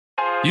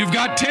You've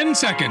got 10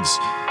 seconds.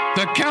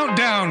 The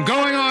countdown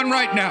going on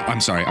right now. I'm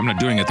sorry, I'm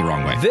not doing it the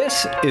wrong way.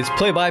 This is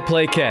Play by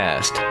Play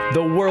Cast,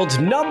 the world's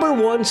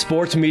 #1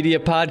 sports media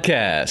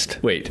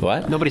podcast. Wait,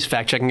 what? Nobody's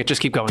fact-checking it.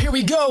 Just keep going. Here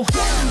we go.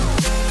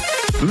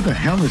 Who the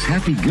hell is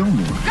Happy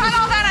Gilmore? Got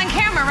all that on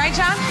camera, right,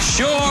 John?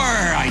 Sure,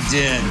 I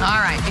did.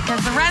 All right,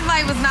 because the red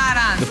light was not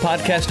on. The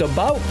podcast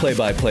about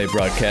play-by-play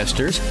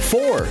broadcasters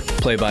for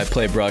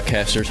play-by-play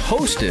broadcasters,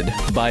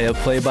 hosted by a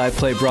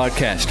play-by-play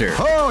broadcaster.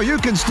 Oh, you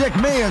can stick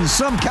me in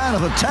some kind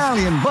of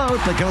Italian boat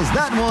because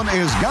that one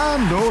is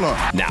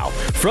gondola. Now,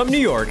 from New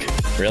York,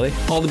 really?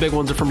 All the big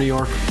ones are from New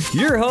York.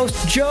 Your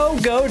host, Joe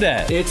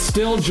Godet. It's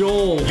still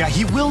Joel. Yeah,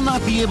 he will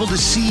not be able to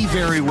see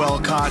very well,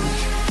 Cotton.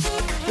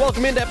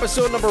 Welcome into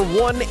episode number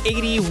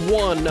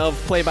 181 of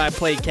Play by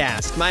Play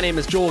Cast. My name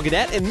is Joel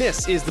Godet, and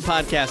this is the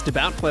podcast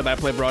about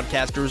play-by-play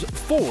broadcasters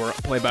for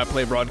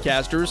play-by-play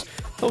broadcasters,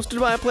 hosted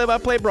by a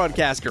play-by-play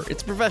broadcaster.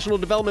 It's a professional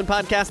development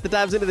podcast that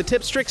dives into the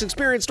tips, tricks,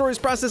 experience, stories,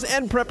 process,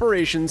 and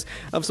preparations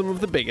of some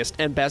of the biggest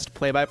and best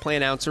play-by-play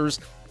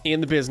announcers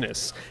in the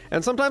business.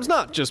 And sometimes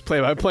not just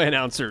play-by-play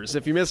announcers.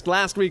 If you missed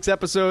last week's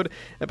episode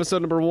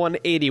number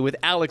 180 with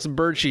Alex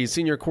Birchie,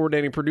 senior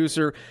coordinating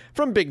producer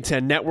from Big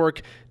Ten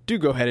Network, do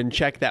go ahead and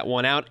check that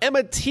one out.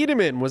 Emma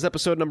Tiedemann was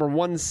episode number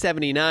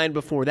 179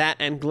 before that,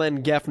 and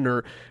Glenn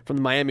Geffner from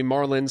the Miami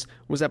Marlins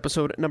was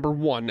episode number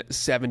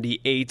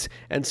 178.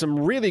 And some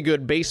really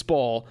good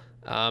baseball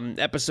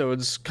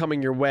episodes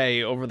coming your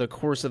way over the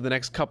course of the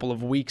next couple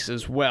of weeks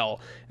as well,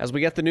 as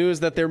we get the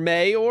news that there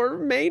may or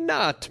may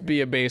not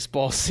be a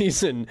baseball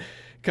season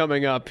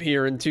coming up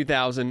here in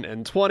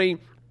 2020.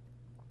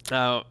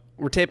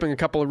 We're taping a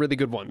couple of really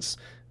good ones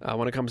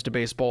when it comes to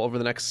baseball over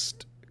the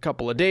next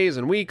couple of days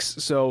and weeks,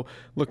 so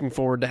looking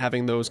forward to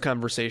having those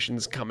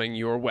conversations coming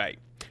your way.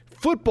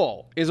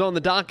 Football is on the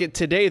docket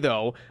today,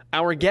 though.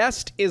 Our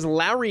guest is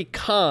Larry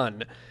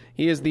Kahn.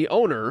 He is the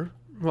owner.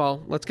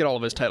 Well, let's get all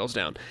of his titles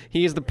down.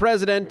 He is the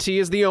president, he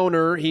is the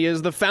owner, he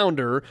is the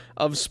founder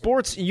of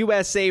Sports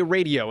USA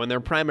Radio and their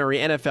primary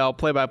NFL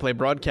play-by-play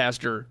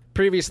broadcaster.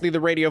 Previously the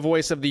radio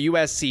voice of the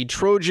USC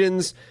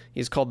Trojans.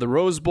 He's called the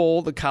Rose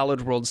Bowl, the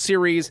College World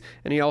Series,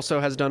 and he also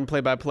has done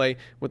play-by-play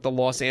with the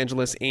Los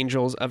Angeles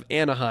Angels of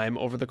Anaheim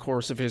over the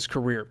course of his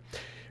career.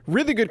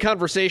 Really good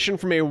conversation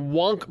from a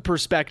wonk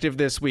perspective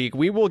this week.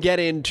 We will get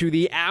into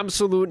the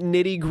absolute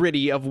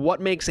nitty-gritty of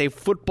what makes a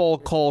football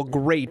call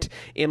great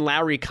in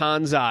Larry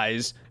Kahn's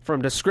eyes,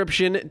 from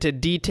description to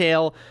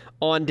detail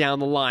on down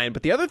the line.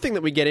 But the other thing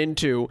that we get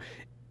into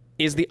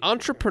is the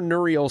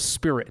entrepreneurial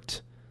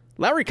spirit.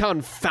 Larry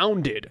Kahn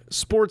founded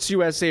Sports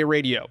USA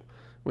Radio,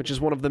 which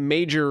is one of the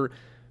major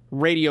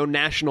radio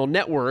national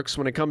networks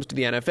when it comes to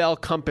the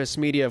NFL. Compass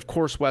Media, of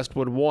course,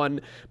 Westwood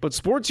One. But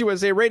Sports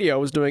USA Radio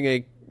was doing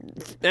a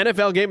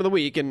NFL game of the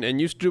week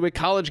and used to do a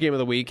college game of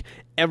the week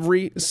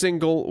every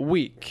single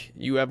week.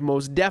 You have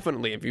most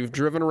definitely, if you've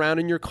driven around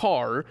in your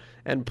car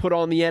and put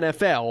on the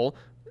NFL,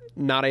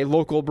 not a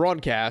local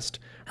broadcast,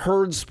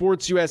 heard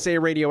Sports USA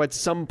Radio at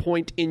some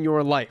point in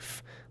your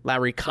life.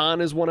 Larry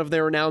Kahn is one of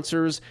their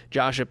announcers.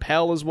 Josh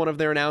Appel is one of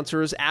their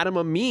announcers. Adam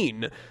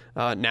Amin,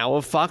 now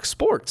of Fox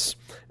Sports,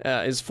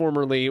 is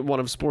formerly one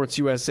of Sports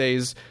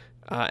USA's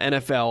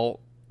NFL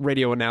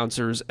radio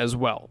announcers as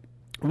well.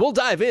 We'll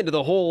dive into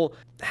the whole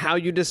how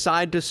you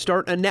decide to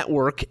start a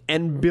network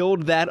and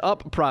build that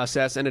up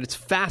process, and it's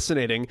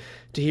fascinating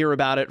to hear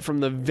about it from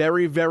the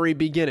very, very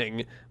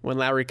beginning when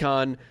Larry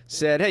Kahn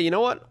said, hey, you know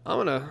what?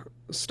 I'm going to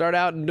start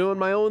out doing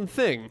my own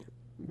thing,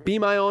 be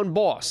my own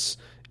boss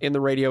in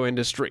the radio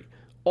industry.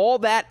 All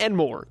that and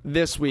more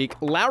this week.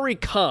 Larry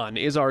Kahn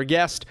is our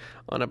guest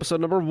on episode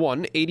number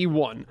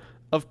 181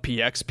 of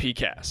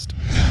PXPcast.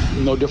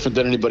 No different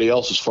than anybody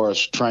else as far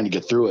as trying to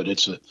get through it.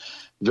 It's a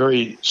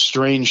very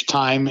strange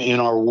time in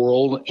our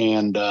world,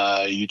 and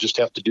you just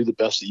have to do the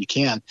best that you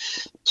can.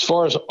 As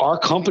far as our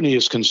company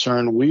is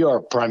concerned, we are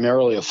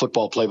primarily a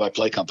football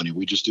play-by-play company.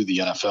 We just do the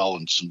NFL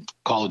and some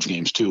college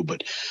games too,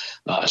 but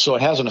so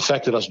it hasn't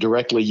affected us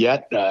directly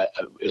yet.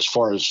 As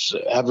far as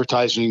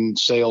advertising,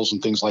 sales, and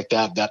things like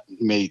that, that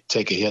may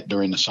take a hit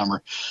during the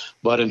summer.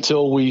 But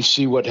until we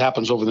see what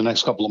happens over the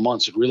next couple of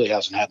months, it really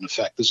hasn't had an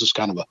effect. This is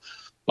kind of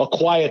a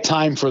quiet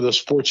time for the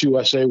Sports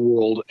USA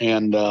world,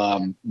 and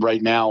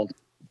right now,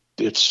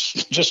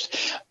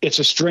 it's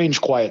a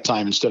strange quiet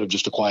time instead of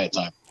just a quiet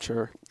time.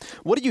 Sure.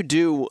 What do you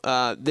do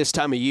this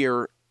time of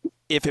year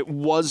if it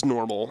was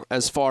normal,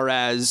 as far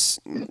as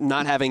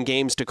not having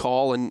games to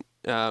call and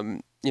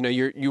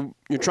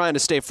you're trying to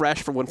stay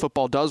fresh for when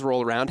football does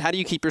roll around? How do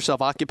you keep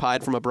yourself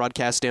occupied from a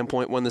broadcast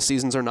standpoint when the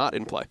seasons are not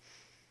in play?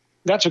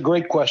 That's a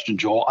great question,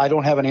 Joel. I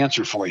don't have an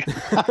answer for you.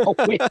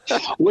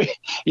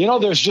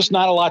 There's just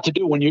not a lot to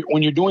do when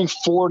you're doing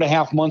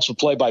 4.5 months of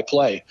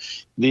play-by-play.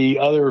 The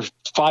other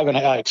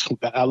 5.5.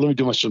 Let me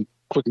do some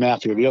quick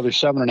math here. The other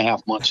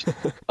 7.5 months.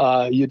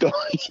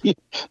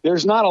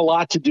 There's not a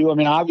lot to do. I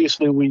mean,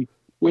 obviously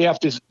we have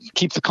to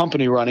keep the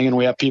company running, and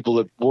we have people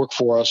that work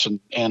for us,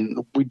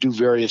 and we do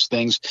various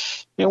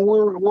things. And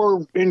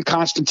we're in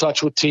constant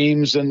touch with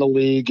teams in the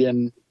league,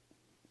 and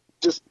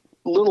just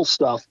little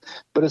stuff.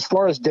 But as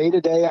far as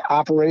day-to-day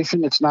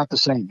operation, it's not the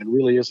same. It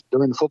really is.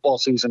 During the football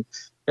season,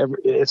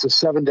 it's a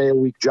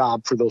 7-day-a-week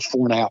job for those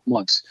 4.5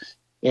 months.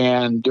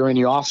 And during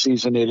the off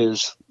season, it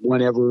is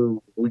whenever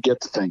we get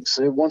to things.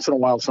 Once in a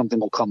while, something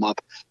will come up.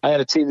 I had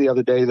a team the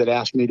other day that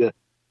asked me to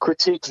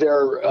critique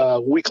their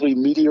weekly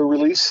media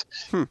release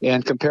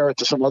and compare it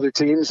to some other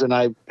teams. And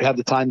I had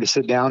the time to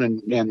sit down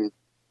and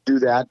do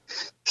that.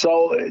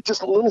 So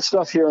just a little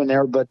stuff here and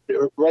there. But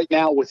right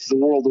now with the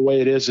world the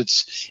way it is,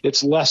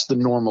 it's less than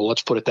normal.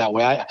 Let's put it that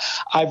way.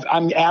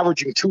 I'm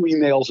averaging 2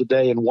 emails a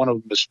day and one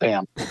of them is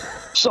spam.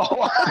 So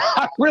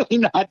I'm really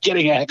not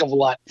getting a heck of a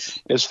lot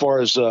as far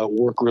as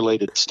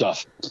work-related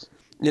stuff.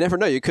 You never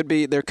know.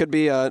 There could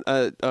be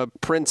a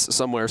prince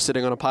somewhere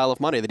sitting on a pile of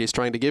money that he's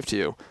trying to give to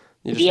you.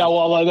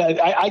 Well,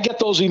 I get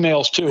those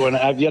emails too, and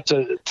I've yet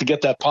to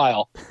get that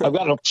pile. I've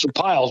got some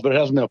piles, but it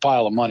hasn't been a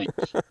pile of money.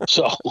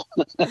 So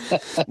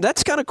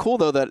that's kind of cool,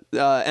 though, that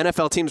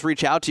NFL teams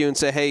reach out to you and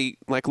say, "Hey,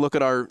 like, look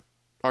at our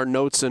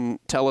notes and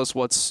tell us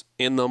what's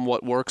in them,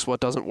 what works,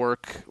 what doesn't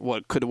work,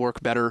 what could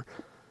work better."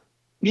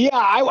 Yeah,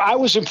 I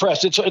was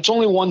impressed. It's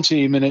only one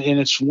team, and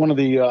it's one of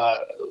the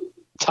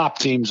top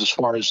teams as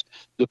far as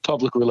the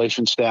public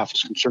relations staff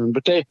is concerned.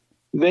 But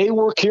they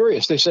were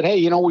curious. They said,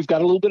 hey, we've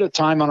got a little bit of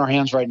time on our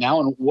hands right now.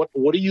 And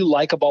what do you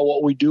like about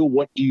what we do?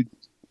 What do you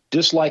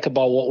dislike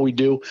about what we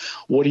do?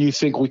 What do you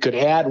think we could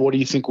add? What do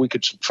you think we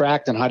could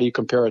subtract? And how do you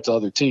compare it to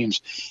other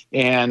teams?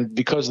 And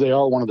because they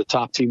are one of the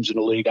top teams in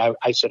the league,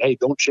 I said, hey,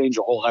 don't change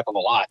a whole heck of a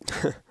lot.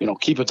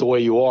 Keep it the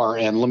way you are.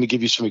 And let me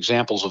give you some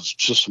examples of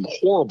just some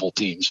horrible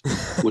teams,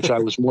 which I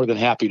was more than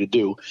happy to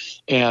do.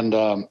 And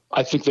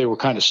I think they were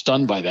kind of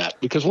stunned by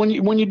that, because when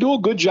you do a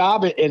good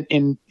job,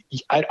 and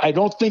I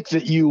don't think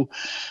that you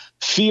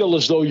feel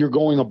as though you're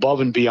going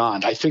above and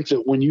beyond. I think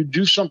that when you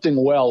do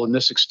something well, and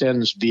this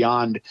extends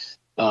beyond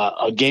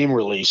a game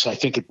release, I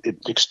think it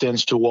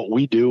extends to what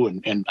we do.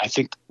 And I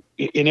think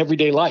in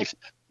everyday life,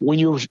 when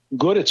you're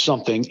good at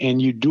something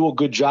and you do a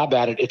good job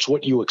at it, it's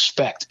what you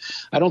expect.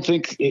 I don't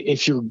think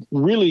if you're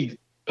really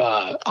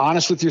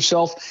honest with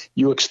yourself,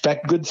 you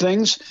expect good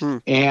things.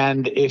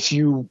 And if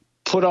you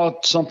put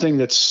out something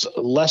that's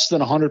less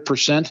than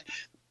 100%,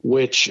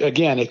 which,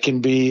 again, it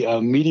can be a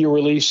media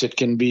release. It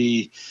can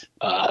be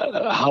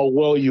how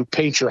well you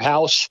paint your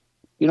house.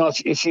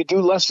 If you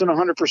do less than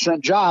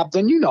 100% job,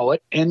 then you know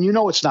it, and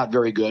it's not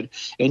very good.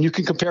 And you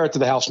can compare it to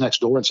the house next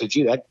door and say,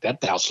 gee,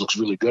 that house looks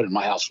really good, and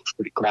my house looks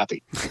pretty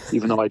crappy,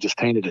 even though I just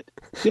painted it.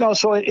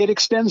 So it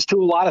extends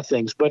to a lot of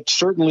things. But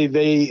certainly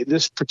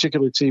this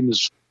particular team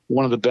is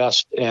one of the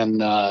best,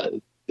 and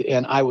I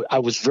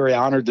was very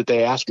honored that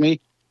they asked me,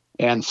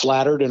 and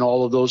flattered and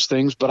all of those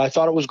things. But I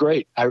thought it was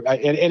great. And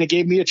it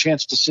gave me a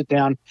chance to sit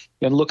down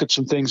and look at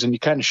some things, and you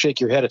kind of shake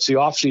your head. It's the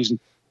off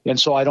season, and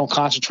so I don't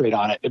concentrate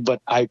on it.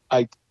 But I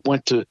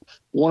went to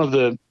one of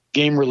the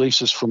game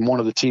releases from one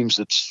of the teams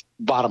that's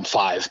bottom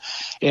 5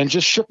 and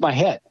just shook my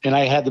head. And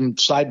I had them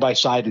side by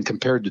side and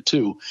compared the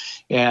two.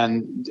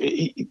 And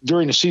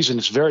during the season,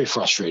 it's very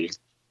frustrating.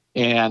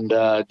 And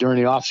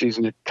during the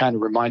offseason, it kind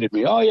of reminded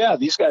me, oh, yeah,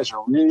 these guys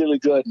are really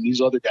good, and these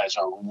other guys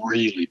are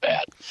really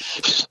bad.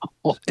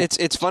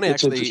 It's funny,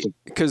 actually,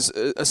 because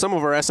some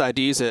of our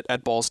SIDs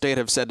at Ball State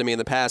have said to me in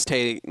the past,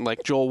 hey,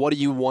 like, Joel, what do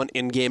you want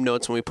in game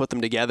notes when we put them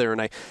together?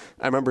 And I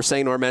remember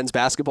saying to our men's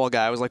basketball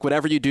guy, I was like,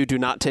 whatever you do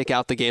not take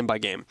out the game by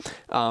game,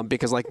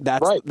 because, like,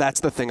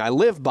 that's the thing I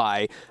live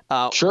by.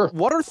 Sure.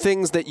 What are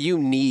things that you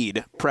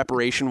need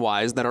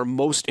preparation-wise that are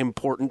most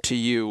important to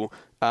you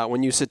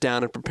when you sit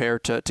down and prepare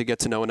to get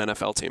to know an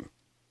NFL team?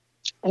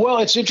 Well,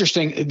 it's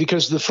interesting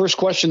because the first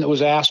question that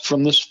was asked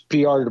from this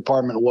PR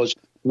department was,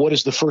 what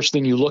is the first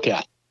thing you look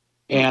at?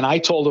 And I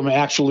told them,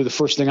 actually, the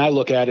first thing I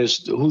look at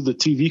is who the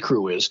TV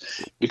crew is,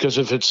 because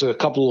if it's a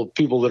couple of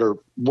people that are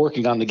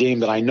working on the game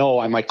that I know,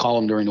 I might call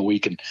them during the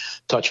week and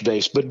touch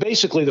base. But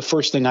basically, the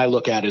first thing I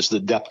look at is the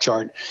depth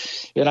chart.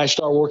 And I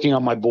start working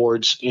on my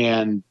boards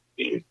and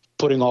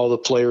putting all the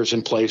players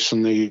in place,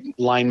 from the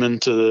linemen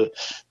to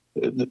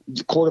the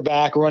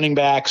quarterback, running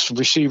backs,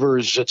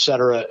 receivers, et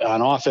cetera,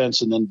 on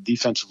offense. And then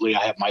defensively,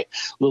 I have my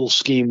little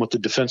scheme with the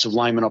defensive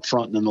linemen up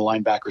front and then the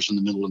linebackers in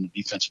the middle and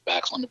the defensive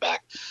backs on the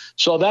back.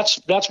 So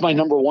that's my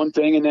number one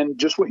thing. And then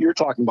just what you're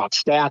talking about,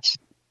 stats.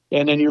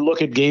 And then you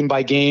look at game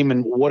by game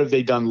and what have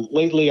they done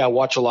lately. I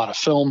watch a lot of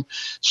film.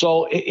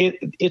 So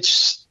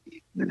it's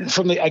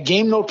from a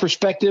game note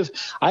perspective,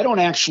 I don't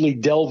actually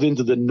delve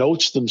into the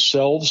notes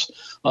themselves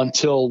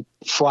until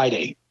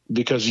Friday,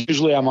 because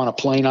usually I'm on a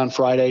plane on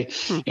Friday,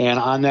 and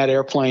on that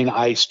airplane,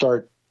 I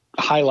start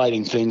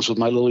highlighting things with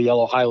my little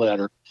yellow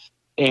highlighter.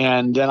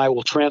 And then I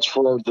will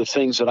transfer the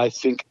things that I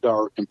think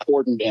are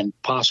important and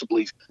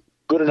possibly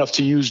good enough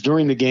to use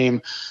during the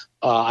game.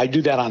 I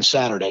do that on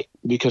Saturday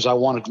because I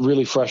want it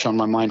really fresh on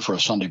my mind for a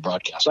Sunday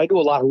broadcast. I do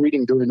a lot of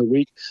reading during the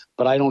week,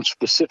 but I don't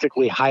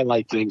specifically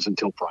highlight things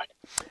until Friday.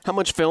 How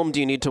much film do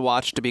you need to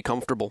watch to be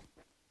comfortable?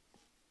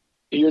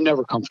 You're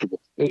never comfortable.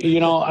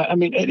 I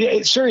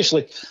mean,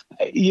 seriously,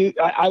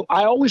 I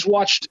always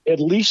watched at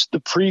least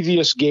the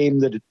previous game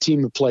that a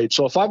team had played.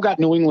 So if I've got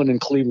New England and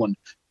Cleveland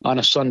on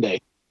a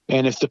Sunday,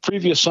 And if the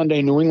previous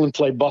Sunday New England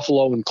played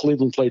Buffalo and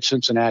Cleveland played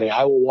Cincinnati,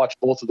 I will watch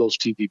both of those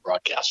TV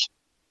broadcasts.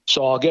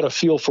 So I'll get a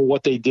feel for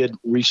what they did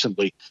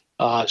recently.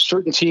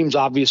 Certain teams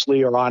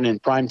obviously are on in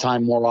prime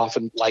time more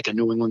often, like a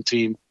New England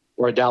team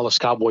or a Dallas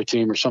Cowboy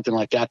team or something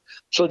like that.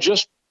 So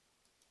just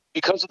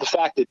because of the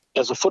fact that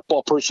as a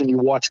football person, you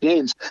watch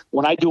games,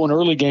 when I do an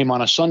early game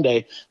on a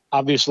Sunday,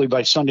 obviously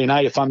by Sunday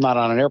night, if I'm not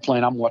on an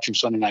airplane, I'm watching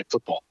Sunday Night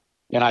Football.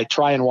 And I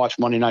try and watch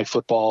Monday Night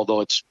Football,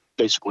 although it's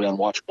basically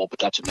unwatchable, but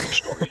that's another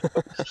story.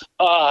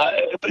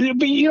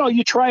 But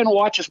you try and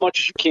watch as much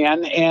as you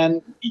can,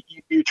 and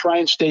you try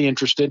and stay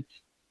interested.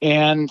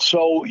 And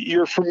so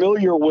you're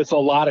familiar with a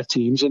lot of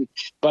teams. And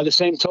by the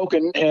same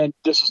token, and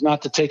this is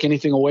not to take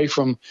anything away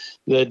from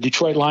the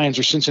Detroit Lions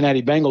or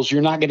Cincinnati Bengals,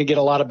 you're not going to get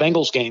a lot of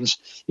Bengals games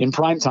in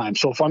prime time.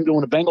 So if I'm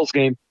doing a Bengals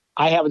game,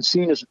 I haven't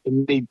seen as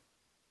many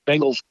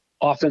Bengals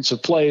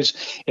offensive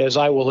plays as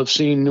I will have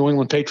seen New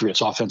England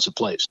Patriots offensive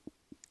plays.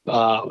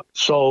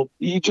 So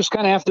you just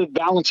kind of have to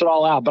balance it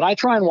all out. But I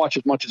try and watch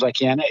as much as I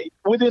can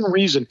within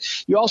reason.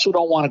 You also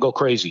don't want to go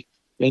crazy.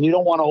 And you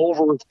don't want to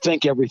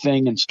overthink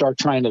everything and start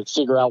trying to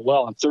figure out,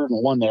 well, on 3rd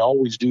and 1, they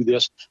always do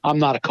this. I'm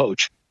not a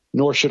coach,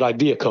 nor should I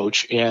be a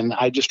coach. And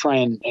I just try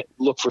and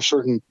look for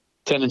certain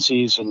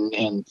tendencies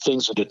and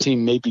things that a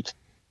team may be,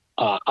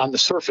 on the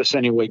surface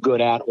anyway,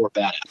 good at or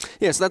bad at.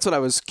 Yeah, so that's what I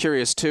was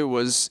curious, too,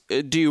 was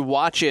do you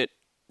watch it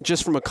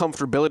just from a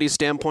comfortability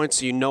standpoint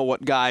so you know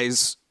what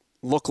guys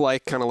look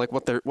like, kind of like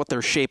what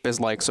their shape is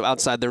like. So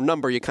outside their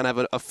number, you kind of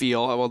have a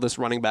feel, well, this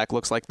running back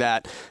looks like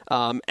that,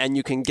 and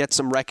you can get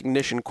some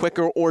recognition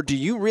quicker? Or do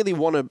you really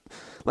want to,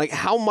 like,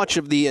 how much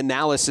of the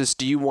analysis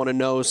do you want to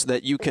know so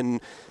that you can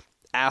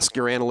ask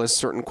your analysts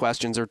certain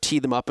questions or tee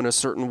them up in a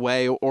certain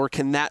way? Or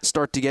can that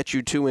start to get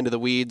you too into the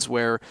weeds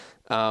where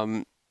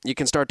you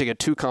can start to get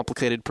too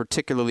complicated,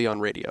 particularly on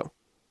radio?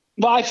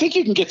 Well, I think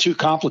you can get too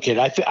complicated.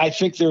 I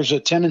think there's a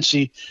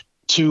tendency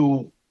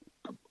to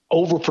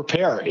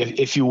over-prepare,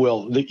 if you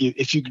will.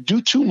 If you do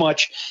too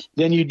much,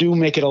 then you do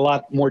make it a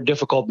lot more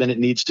difficult than it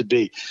needs to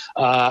be.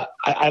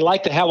 I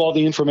like to have all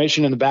the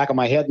information in the back of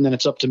my head, and then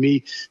it's up to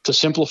me to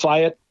simplify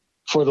it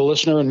for the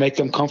listener and make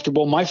them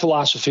comfortable. My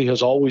philosophy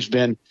has always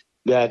been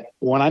that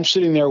when I'm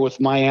sitting there with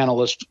my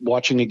analyst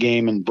watching a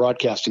game and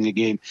broadcasting a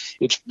game,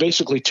 it's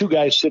basically two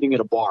guys sitting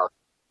at a bar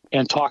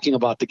and talking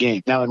about the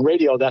game. Now, in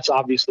radio, that's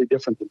obviously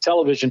different than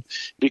television,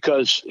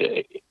 because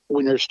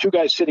when there's two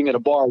guys sitting at a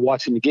bar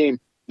watching the game,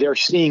 they're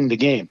seeing the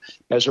game.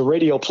 As a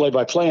radio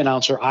play-by-play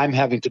announcer, I'm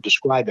having to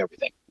describe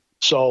everything.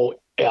 So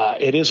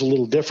it is a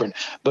little different.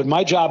 But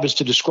my job is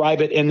to describe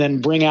it and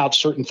then bring out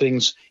certain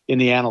things in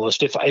the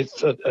analyst. If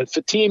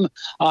a team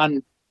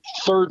on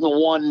 3rd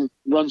and 1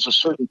 runs a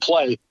certain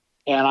play,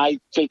 and I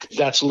think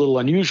that's a little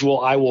unusual,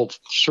 I will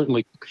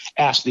certainly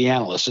ask the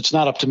analyst. It's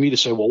not up to me to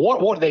say, well,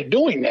 what are they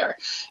doing there?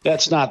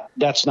 That's not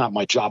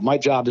my job. My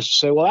job is to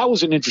say, well, that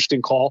was an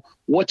interesting call.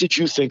 What did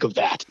you think of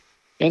that?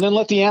 And then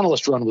let the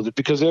analyst run with it,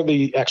 because they're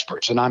the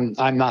experts, and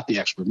I'm not the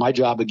expert. My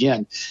job,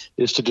 again,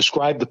 is to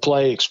describe the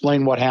play,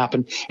 explain what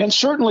happened. And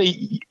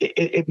certainly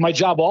my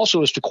job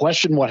also is to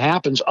question what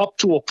happens up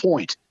to a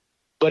point.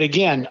 But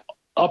again,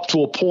 up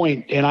to a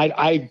point, and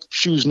I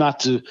choose not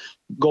to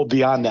go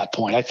beyond that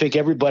point. I think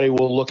everybody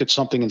will look at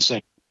something and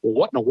say, well,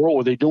 what in the world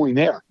were they doing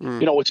there? You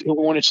know,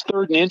 when it's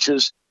 3rd and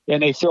inches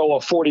and they throw a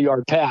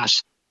 40-yard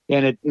pass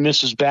and it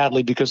misses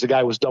badly because the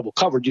guy was double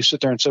covered, you sit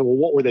there and say, well,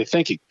 what were they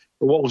thinking?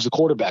 Or what was the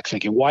quarterback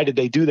thinking? Why did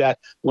they do that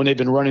when they've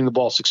been running the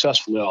ball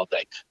successfully all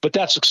day? But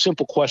that's a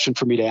simple question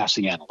for me to ask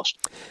the analyst.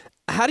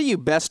 How do you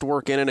best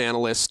work in an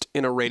analyst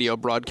in a radio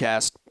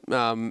broadcast?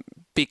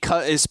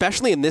 Because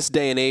especially in this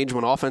day and age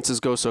when offenses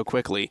go so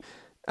quickly,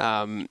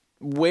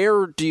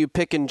 where do you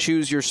pick and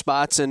choose your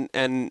spots?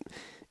 And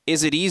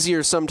is it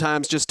easier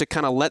sometimes just to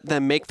kind of let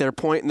them make their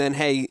point and then,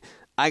 hey,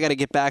 I got to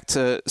get back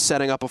to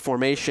setting up a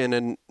formation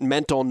and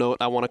mental note,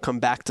 I want to come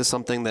back to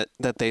something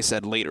that they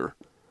said later?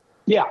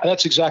 Yeah,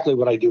 that's exactly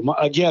what I do.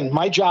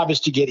 My job is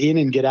to get in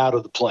and get out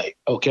of the play.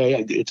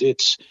 Okay,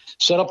 it's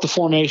set up the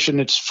formation.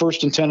 It's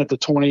 1st and 10 at the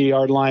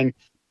 20-yard line.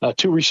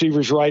 2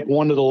 receivers right,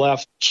 1 to the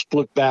left,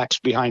 split backs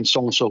behind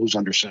so-and-so who's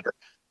under center.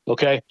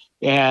 Okay,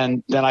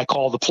 and then I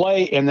call the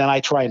play, and then I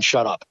try and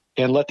shut up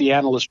and let the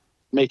analyst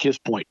make his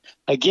point.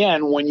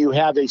 Again, when you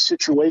have a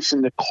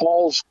situation that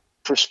calls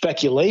for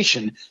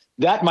speculation,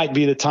 that might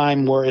be the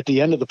time where at the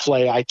end of the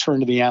play, I turn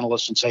to the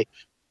analyst and say,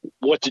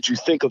 what did you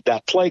think of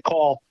that play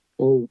call?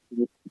 Or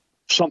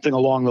something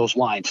along those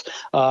lines.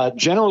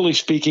 Generally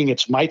speaking,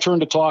 it's my turn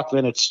to talk,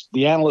 then it's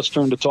the analyst's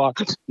turn to talk,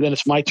 then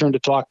it's my turn to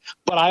talk.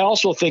 But I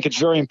also think it's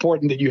very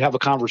important that you have a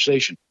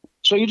conversation.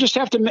 So you just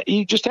have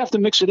to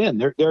mix it in.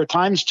 There are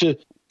times to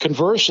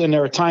converse and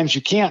there are times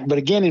you can't. But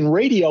again, in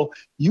radio,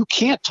 you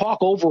can't talk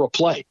over a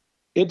play.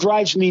 It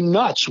drives me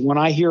nuts when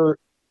I hear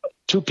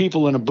 2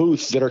 people in a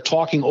booth that are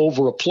talking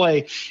over a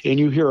play and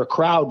you hear a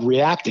crowd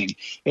reacting.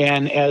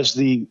 And as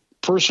the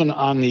person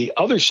on the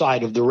other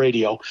side of the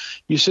radio,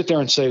 you sit there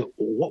and say,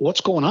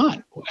 what's going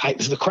on?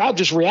 The crowd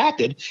just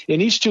reacted and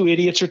these 2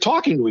 idiots are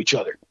talking to each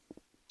other.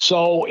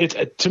 So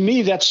to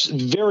me, that's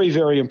very,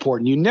 very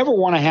important. You never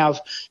want to have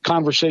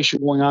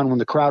conversation going on when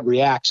the crowd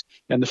reacts.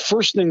 And the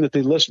first thing that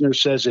the listener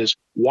says is,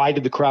 why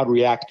did the crowd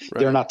react? Right.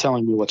 They're not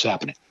telling me what's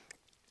happening.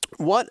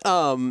 What's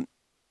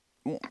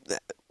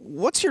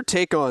your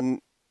take on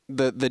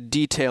the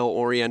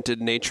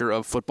detail-oriented nature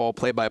of football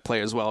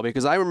play-by-play as well?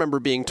 Because I remember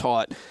being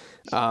taught,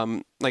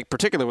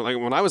 particularly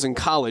when I was in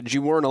college,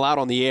 you weren't allowed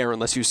on the air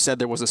unless you said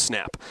there was a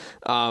snap.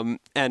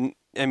 And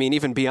I mean,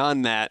 even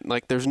beyond that,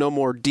 there's no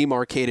more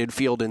demarcated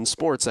field in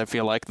sports, I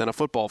feel like, than a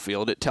football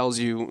field. It tells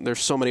you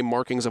there's so many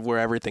markings of where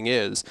everything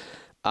is.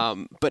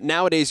 But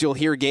nowadays you'll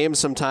hear games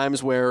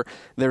sometimes where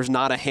there's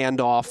not a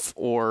handoff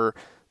or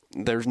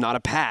there's not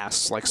a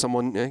pass.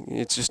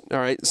 It's just, all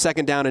right,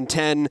 2nd down and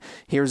 10,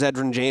 here's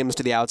Edgerrin James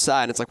to the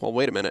outside. And it's like, well,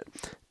 wait a minute.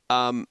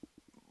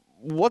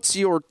 What's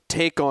your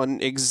take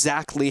on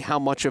exactly how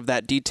much of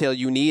that detail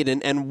you need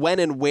and when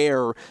and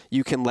where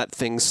you can let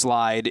things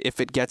slide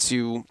if it gets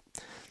you,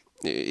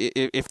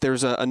 if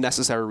there's a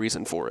necessary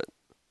reason for it?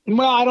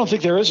 Well, I don't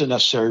think there is a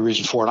necessary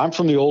reason for it. I'm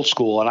from the old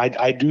school, and I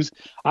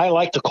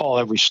like to call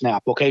every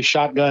snap. Okay,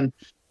 shotgun,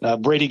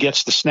 Brady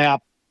gets the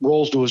snap,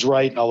 rolls to his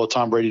right, although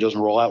Tom Brady doesn't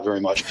roll out very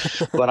much.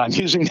 But I'm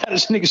using that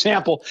as an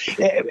example.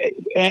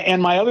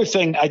 And my other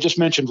thing, I just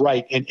mentioned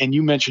right, and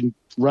you mentioned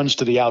runs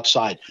to the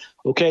outside.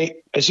 Okay,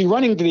 is he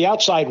running to the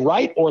outside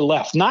right or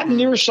left? Not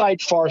near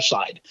side, far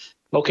side.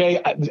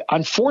 Okay,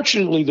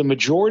 unfortunately, the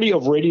majority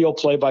of radio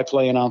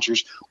play-by-play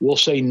announcers will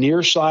say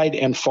near side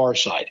and far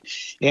side.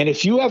 And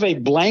if you have a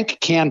blank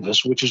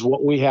canvas, which is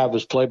what we have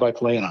as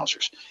play-by-play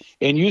announcers,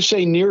 and you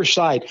say near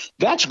side,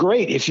 that's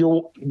great if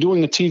you're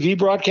doing a TV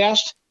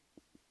broadcast,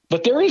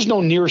 but there is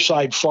no near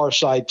side, far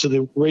side to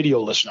the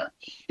radio listener.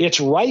 It's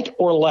right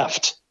or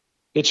left.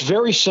 It's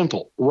very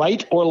simple,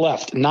 right or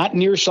left, not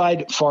near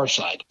side, far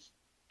side.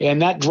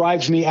 And that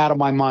drives me out of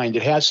my mind.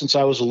 It has since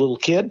I was a little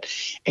kid,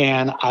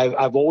 and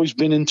I've always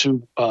been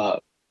into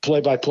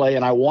play-by-play,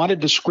 and I want a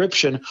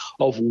description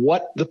of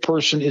what the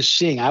person is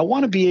seeing. I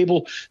want to be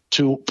able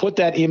to put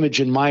that image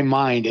in my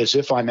mind as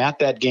if I'm at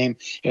that game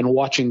and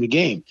watching the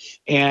game.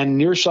 And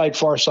near side,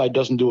 far side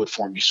doesn't do it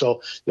for me.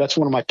 So that's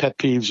one of my pet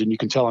peeves, and you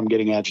can tell I'm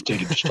getting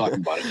agitated just talking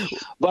about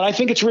it. But I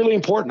think it's really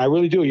important. I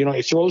really do. You know,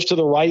 it throws to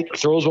the right,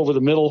 throws over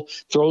the middle,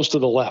 throws to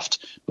the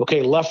left.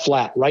 Okay, left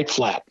flat, right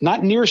flat,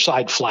 not near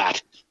side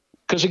flat.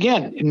 Because,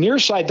 again, near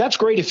side, that's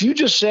great. If you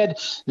just said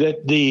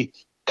that the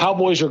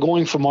Cowboys are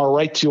going from our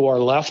right to our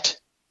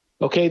left,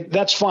 okay,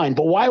 that's fine.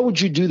 But why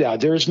would you do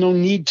that? There is no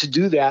need to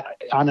do that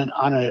on an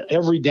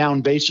every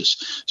down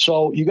basis.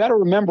 So you got to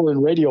remember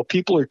in radio,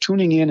 people are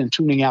tuning in and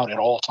tuning out at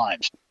all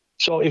times.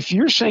 So if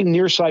you're saying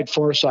near side,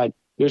 far side,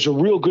 there's a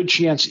real good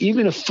chance,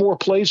 even if 4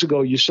 plays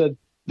ago you said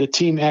the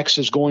team X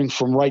is going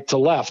from right to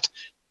left,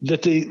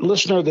 that the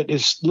listener that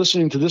is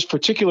listening to this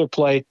particular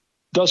play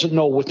doesn't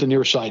know what the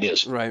near side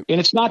is. Right. And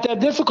it's not that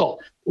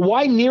difficult.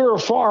 Why near or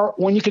far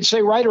when you can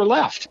say right or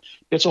left?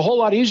 It's a whole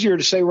lot easier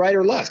to say right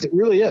or left. It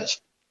really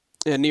is.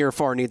 And near or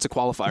far needs a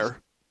qualifier.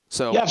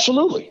 So yeah,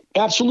 absolutely.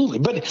 Absolutely.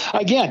 But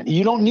again,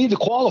 you don't need the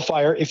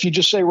qualifier if you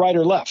just say right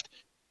or left.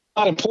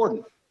 Not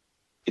important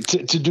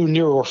to do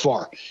near or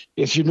far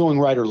if you're doing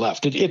right or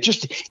left.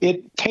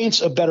 It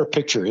paints a better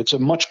picture. It's a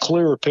much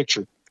clearer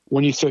picture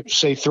when you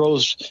say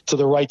throws to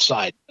the right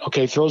side.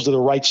 Okay, throws to the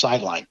right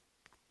sideline.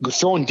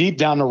 Throwing deep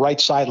down the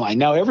right sideline.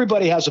 Now,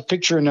 everybody has a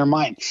picture in their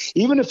mind,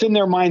 even if in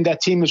their mind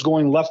that team is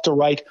going left to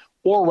right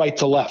or right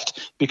to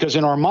left, because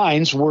in our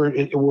minds,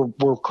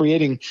 we're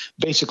creating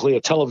basically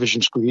a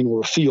television screen or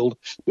a field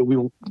that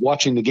we're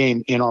watching the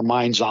game in our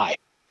mind's eye.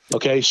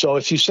 Okay, so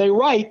if you say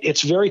right,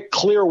 it's very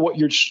clear what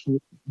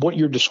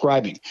you're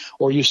describing,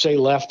 or you say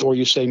left or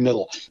you say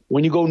middle.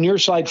 When you go near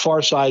side,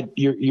 far side,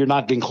 you're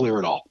not being clear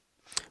at all.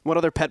 What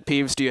other pet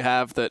peeves do you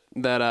have that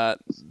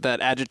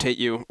agitate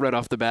you right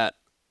off the bat?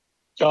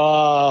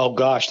 Oh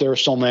gosh, there are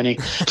so many.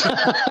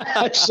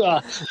 There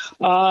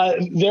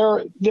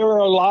are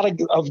a lot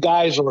of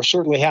guys, or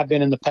certainly have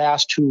been in the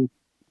past, who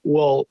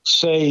will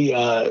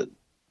say,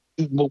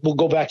 we'll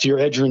go back to your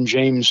Edgerrin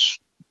James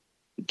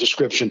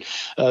description.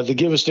 They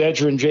give us to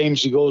Edgerrin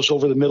James. He goes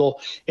over the middle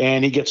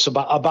and he gets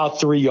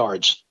about 3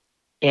 yards,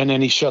 and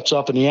then he shuts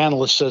up and the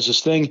analyst says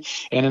his thing,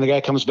 and then the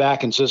guy comes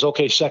back and says,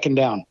 okay, 2nd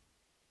down.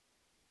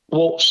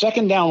 Well,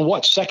 2nd down,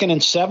 what? 2nd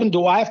and 7?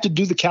 Do I have to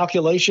do the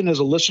calculation as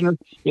a listener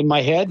in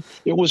my head?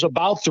 It was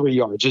about 3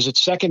 yards. Is it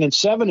 2nd and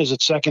 7? Is it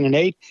 2nd and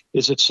 8?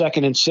 Is it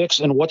 2nd and 6?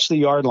 And what's the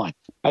yard line?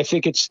 I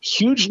think it's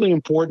hugely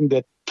important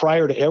that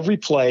prior to every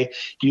play,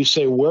 you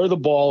say where the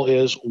ball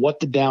is, what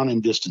the down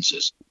and distance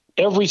is.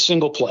 Every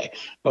single play.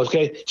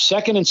 Okay,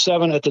 2nd and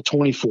 7 at the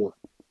 24.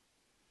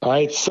 All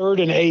right,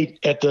 3rd and 8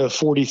 at the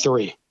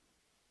 43.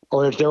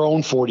 Or at their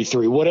own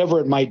 43, whatever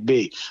it might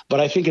be. But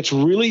I think it's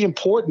really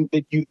important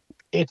that you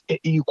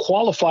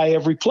qualify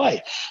every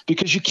play,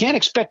 because you can't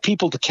expect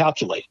people to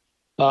calculate.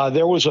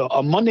 There was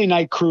a Monday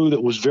night crew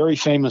that was very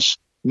famous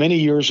many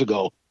years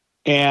ago,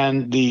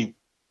 and the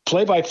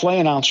play-by-play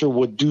announcer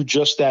would do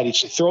just that. He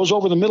throws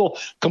over the middle,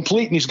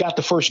 complete, and he's got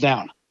the 1st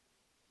down.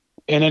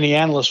 And then the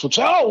analyst would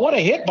say, oh, what a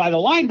hit by the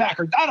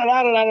linebacker,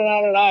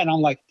 da-da-da-da-da-da-da. And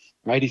I'm like,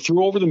 right? He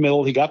threw over the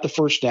middle. He got the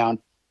first down.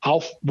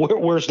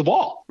 Where's the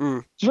ball?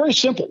 It's very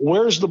simple.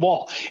 Where's the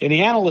ball? And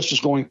the analyst is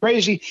going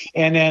crazy.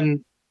 And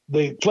then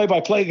the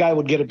play-by-play guy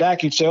would get it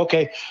back. He'd say,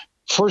 okay,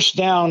 first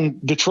down,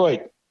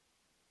 Detroit.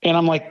 And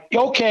I'm like,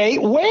 okay,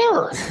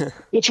 where?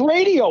 It's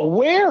radio.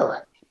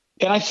 Where?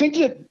 And I think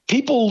that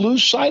people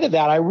lose sight of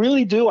that. I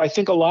really do. I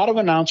think a lot of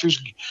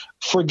announcers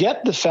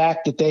forget the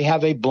fact that they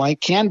have a blank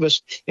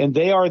canvas and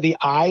they are the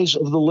eyes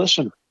of the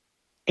listener.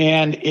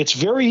 And it's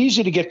very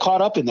easy to get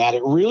caught up in that.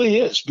 It really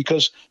is,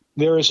 because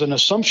there is an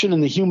assumption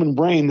in the human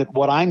brain that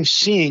what I'm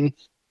seeing,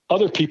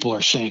 other people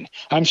are seeing.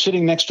 I'm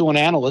sitting next to an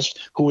analyst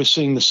who is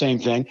seeing the same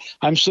thing.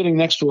 I'm sitting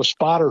next to a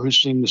spotter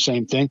who's seeing the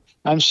same thing.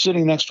 I'm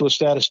sitting next to a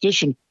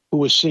statistician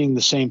who is seeing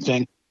the same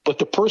thing. But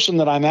the person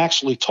that I'm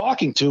actually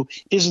talking to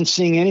isn't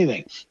seeing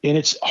anything. And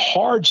it's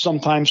hard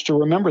sometimes to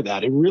remember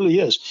that. It really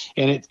is.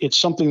 And it's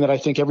something that I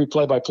think every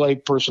play-by-play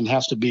person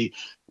has to be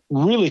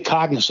really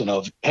cognizant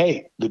of.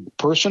 Hey, the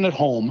person at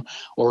home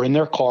or in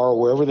their car or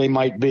wherever they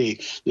might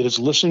be that is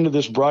listening to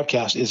this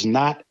broadcast is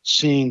not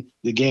seeing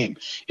the game.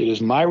 It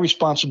is my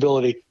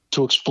responsibility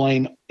to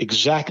explain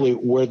exactly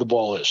where the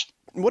ball is.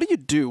 What do you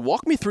do?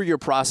 Walk me through your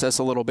process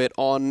a little bit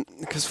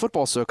because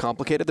football's so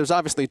complicated. There's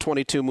obviously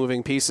 22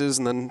 moving pieces,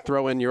 and then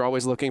throw in you're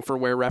always looking for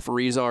where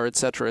referees are, et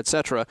cetera, et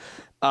cetera.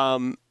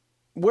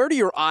 Where do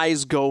your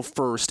eyes go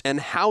first, and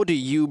how do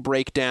you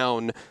break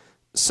down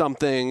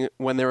something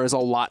when there is a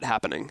lot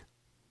happening?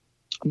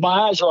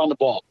 My eyes are on the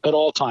ball at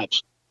all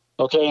times.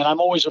 Okay. And I'm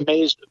always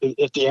amazed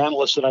at the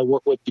analysts that I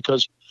work with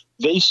because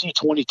they see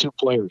 22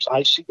 players.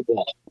 I see the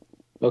ball.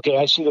 Okay.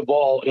 I see the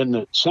ball in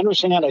the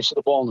center's hand. I see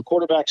the ball in the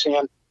quarterback's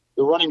hand,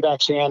 the running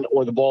back's hand,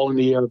 or the ball in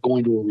the air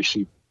going to a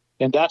receiver.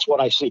 And that's what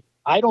I see.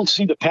 I don't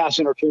see the pass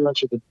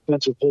interference or the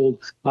defensive hold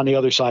on the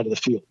other side of the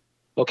field.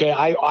 Okay.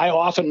 I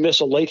often miss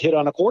a late hit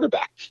on a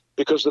quarterback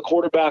because the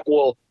quarterback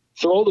will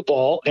throw the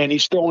ball and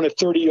he's throwing it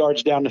 30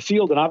 yards down the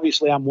field. And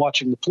obviously I'm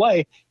watching the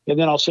play, and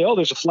then I'll say, oh,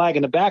 there's a flag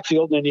in the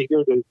backfield. And then you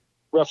hear the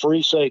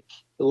referee say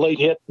the late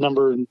hit,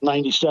 number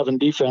 97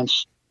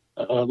 defense,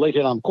 late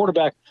hit on the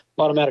quarterback,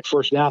 automatic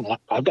first down.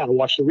 I've got to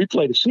watch the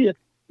replay to see it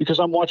because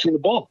I'm watching the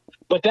ball.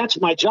 But that's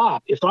my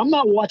job. If I'm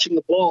not watching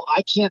the ball,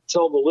 I can't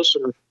tell the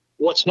listener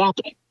what's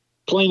happening,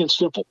 plain and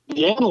simple.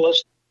 The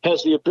analyst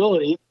has the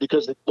ability,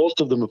 because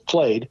most of them have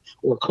played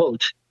or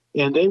coached,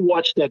 and they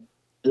watch that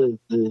the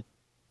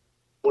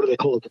what do they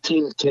call it? The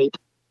team tape,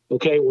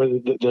 okay, where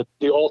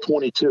the all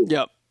 22.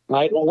 Yep.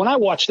 Right. Well, when I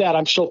watch that,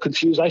 I'm so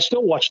confused. I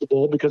still watch the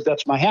ball because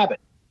that's my habit.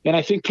 And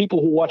I think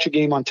people who watch a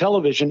game on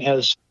television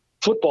as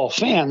football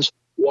fans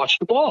watch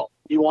the ball.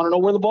 You want to know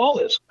where the ball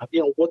is.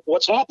 You know,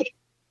 what's happening.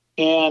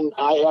 And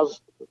I have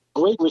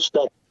great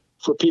respect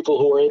for people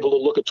who are able to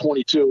look at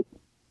 22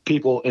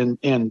 people and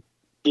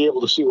be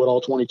able to see what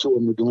all 22 of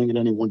them are doing at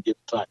any one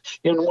given time.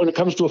 And when it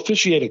comes to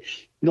officiating,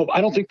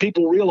 I don't think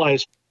people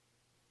realize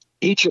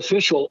each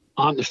official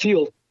on the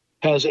field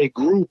has a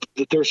group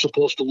that they're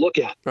supposed to look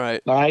at.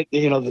 Right. All right.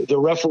 The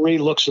referee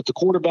looks at the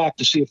quarterback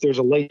to see if there's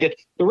a late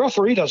hit. The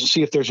referee doesn't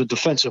see if there's a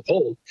defensive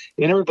hold.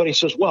 And everybody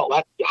says,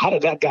 well, how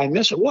did that guy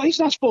miss it? Well, he's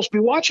not supposed to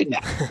be watching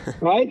that.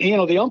 Right.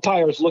 The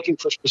umpire is looking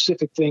for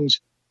specific things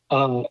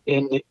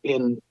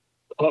in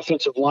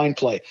offensive line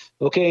play.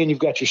 Okay. And you've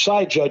got your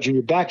side judge and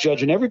your back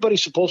judge, and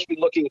everybody's supposed to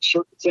be looking at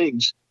certain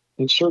things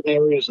in certain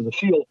areas of the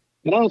field.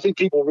 And I don't think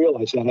people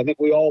realize that. I think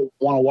we all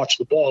want to watch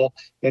the ball.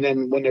 And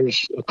then when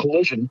there's a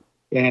collision,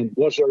 and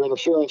was there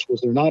interference? Was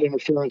there not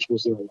interference?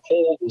 Was there a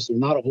hold? Was there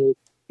not a hold?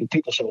 And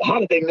people say, well, how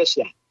did they miss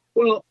that?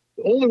 Well,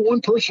 only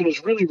one person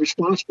is really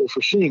responsible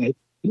for seeing it.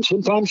 And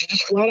sometimes you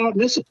just flat out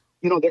miss it.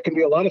 There can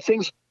be a lot of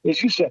things.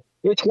 As you said,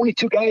 there are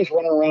 22 guys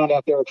running around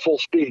out there at full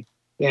speed,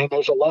 and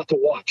there's a lot to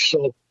watch.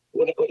 So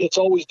it's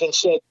always been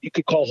said, you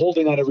could call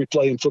holding on every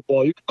play in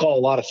football. You could call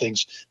a lot of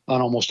things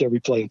on almost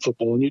every play in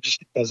football. And you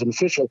just, as an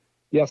official,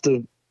 you have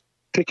to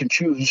pick and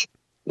choose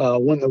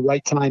when the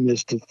right time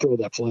is to throw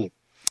that flag.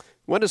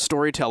 When does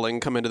storytelling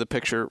come into the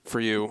picture for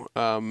you?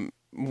 When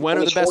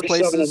are the best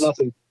places?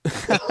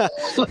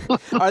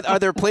 Are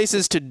there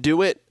places to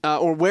do it,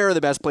 or where are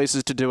the best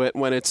places to do it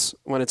when it's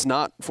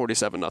not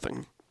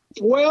 47-0?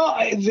 Well,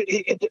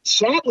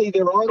 sadly,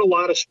 there aren't a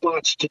lot of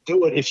spots to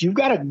do it. If you've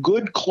got a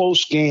good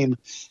close game,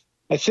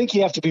 I think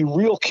you have to be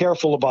real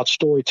careful about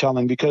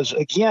storytelling because,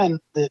 again,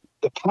 the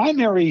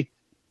primary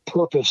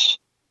purpose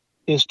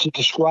is to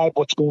describe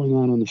what's going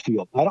on the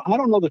field. I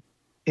don't know that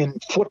in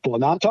football.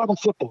 Now I'm talking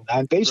football. Now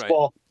in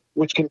baseball, right,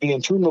 which can be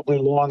interminably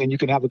long, and you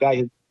can have a guy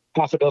hit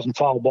half a dozen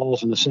foul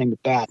balls in the same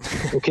at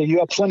bat. Okay, you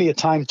have plenty of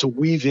time to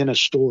weave in a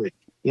story.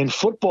 In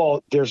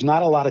football, there's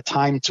not a lot of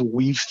time to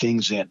weave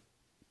things in.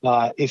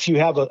 If you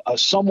have a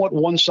somewhat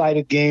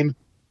one-sided game,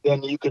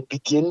 then you can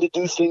begin to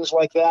do things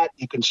like that.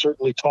 You can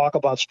certainly talk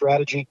about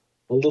strategy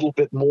a little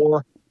bit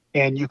more,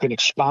 and you can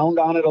expound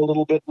on it a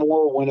little bit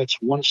more when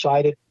it's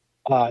one-sided.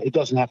 It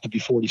doesn't have to be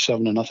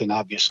 47-0,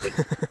 obviously.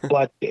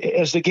 But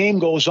as the game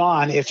goes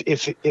on, if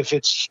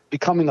it's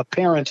becoming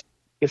apparent,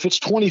 if it's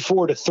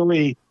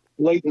 24-3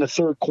 late in the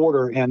third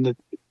quarter and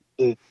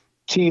the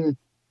team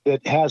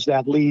that has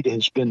that lead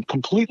has been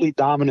completely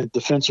dominant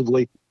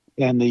defensively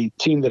and the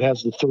team that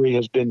has the 3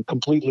 has been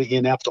completely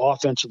inept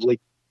offensively.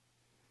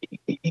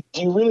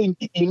 You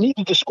need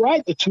to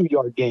describe the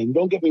 2-yard game.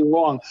 Don't get me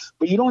wrong,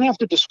 but you don't have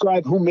to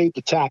describe who made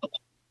the tackle.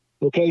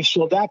 Okay,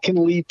 so that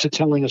can lead to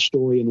telling a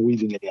story and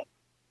weaving it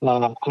in.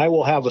 I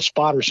will have a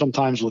spotter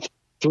sometimes with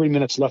 3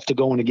 minutes left to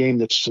go in a game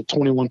that's a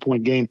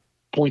 21-point game,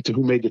 point to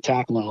who made the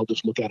tackle, and I'll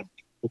just look at him.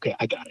 Okay,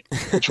 I got it.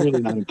 It's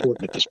really not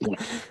important at this point.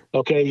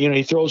 Okay,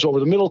 he throws over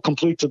the middle,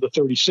 complete to the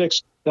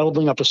 36. That'll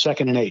bring up a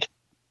 2nd and 8.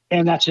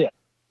 And that's it.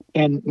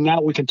 And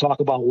now we can talk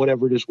about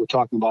whatever it is we're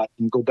talking about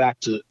and go back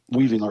to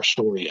weaving our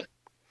story in.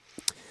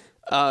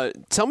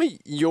 Tell me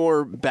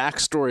your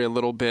backstory a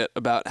little bit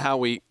about how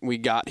we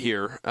got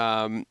here.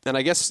 And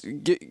I guess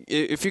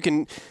if you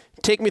can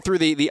take me through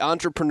the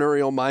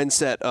entrepreneurial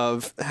mindset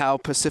of how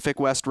Pacific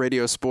West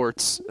Radio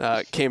Sports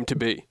came to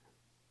be.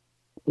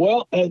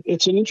 Well,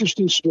 it's an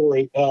interesting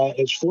story.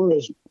 As far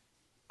as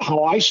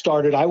how I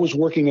started, I was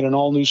working at an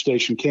all-news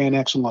station,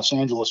 KNX in Los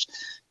Angeles,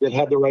 that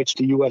had the rights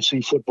to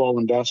USC football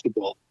and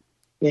basketball.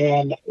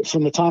 And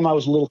from the time I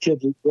was a little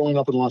kid growing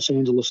up in Los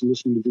Angeles and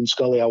listening to Vin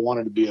Scully, I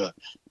wanted to be a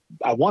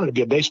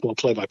baseball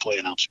play-by-play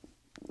announcer.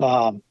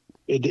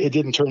 It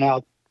didn't turn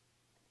out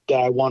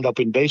that I wound up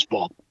in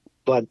baseball,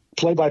 but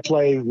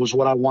play-by-play was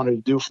what I wanted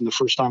to do from the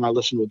first time I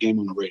listened to a game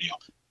on the radio,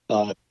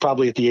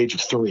 probably at the age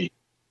of 3.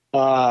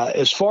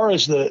 As far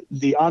as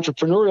the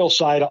entrepreneurial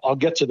side, I'll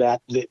get to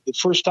that. The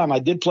first time I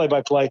did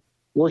play-by-play,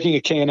 working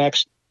at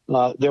KNX,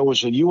 there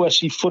was a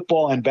USC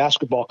football and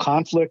basketball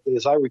conflict.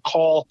 As I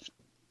recall,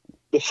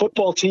 the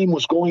football team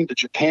was going to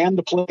Japan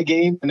to play a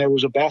game, and there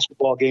was a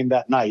basketball game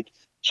that night.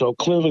 So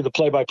clearly the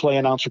play-by-play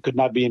announcer could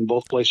not be in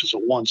both places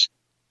at once.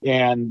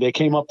 And they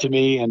came up to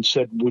me and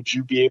said, would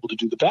you be able to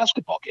do the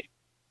basketball game?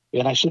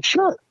 And I said,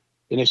 sure.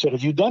 And they said,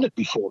 have you done it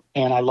before?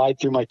 And I lied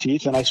through my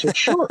teeth, and I said,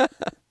 sure.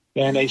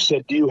 And they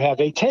said, do you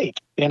have a tape?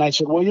 And I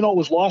said, well, it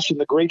was lost in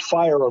the Great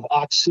Fire of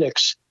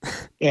 '06,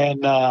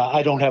 and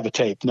I don't have a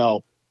tape,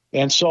 no.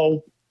 And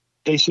so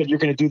they said, you're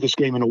going to do this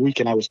game in a week,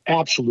 and I was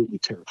absolutely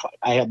terrified.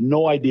 I had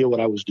no idea what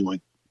I was doing.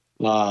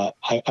 I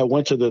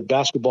went to the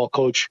basketball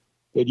coach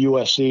at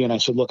USC, and I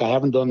said, look, I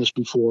haven't done this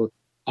before.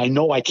 I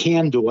know I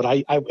can do it.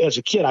 I as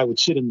a kid, I would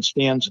sit in the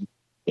stands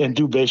and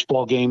do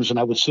baseball games, and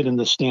I would sit in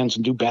the stands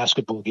and do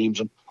basketball games,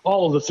 and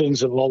all of the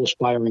things that all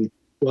aspiring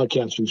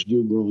broadcasters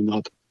do growing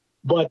up.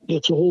 But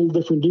it's a whole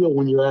different deal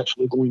when you're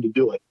actually going to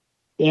do it.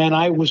 And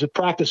I was at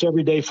practice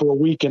every day for a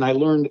week, and I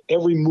learned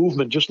every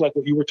movement, just like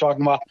what you were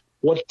talking about,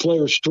 what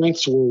players'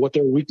 strengths were, what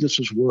their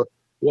weaknesses were,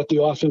 what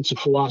the offensive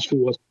philosophy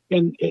was.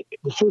 And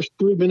the first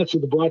 3 minutes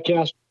of the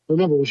broadcast,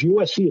 remember, it was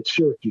USC at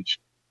Syracuse,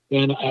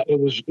 and it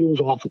was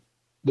awful.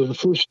 The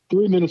first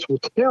 3 minutes were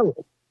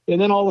terrible. And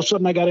then all of a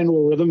sudden I got into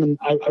a rhythm, and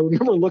I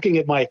remember looking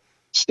at my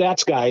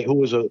stats guy, who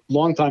was a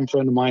longtime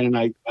friend of mine,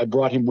 and I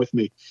brought him with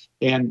me.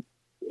 And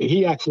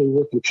he actually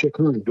worked with Chick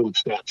Hearn doing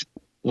stats,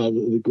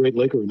 the great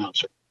Laker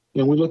announcer.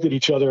 And we looked at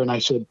each other, and I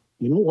said,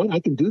 you know what, I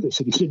can do this.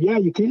 And he said, yeah,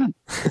 you can.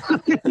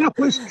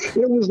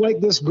 It was like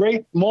this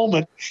great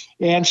moment.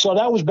 And so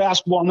that was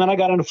basketball. And then I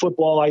got into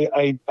football.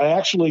 I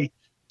actually,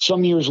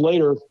 some years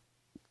later,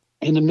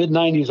 in the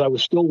mid-'90s, I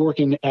was still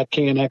working at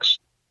KNX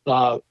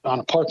on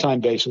a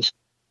part-time basis.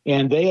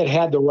 And they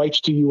had the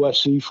rights to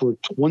USC for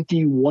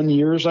 21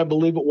 years, I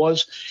believe it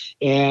was.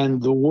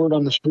 And the word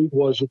on the street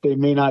was that they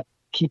may not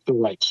keep the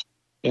rights.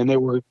 And they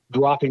were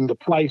dropping the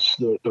price,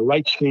 the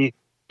rights fee,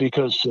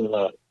 because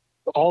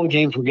all the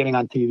games were getting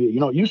on TV.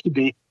 It used to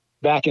be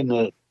back in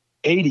the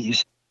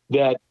 80s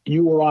that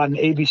you were on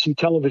ABC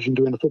television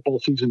during the football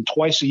season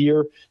twice a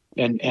year.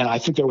 And I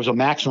think there was a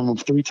maximum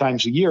of 3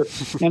 times a year.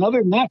 And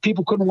other than that,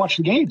 people couldn't watch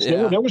the games.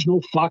 Yeah. There was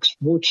no Fox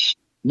Sports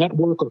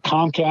Network or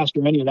Comcast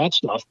or any of that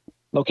stuff.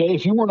 Okay,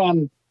 if you weren't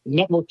on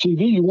network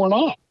TV, you weren't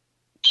on.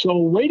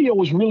 So radio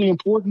was really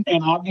important,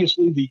 and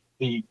obviously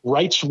the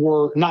rights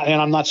were not. And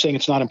I'm not saying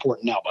it's not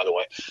important now, by the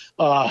way.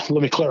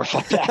 Let me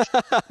clarify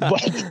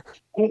that.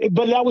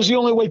 but that was the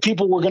only way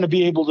people were going to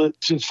be able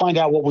to find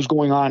out what was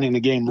going on in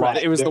the game.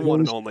 Right, it was the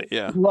one and only.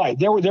 Yeah, right.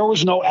 There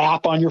was no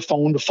app on your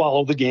phone to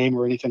follow the game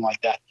or anything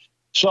like that.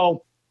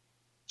 So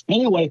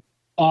anyway,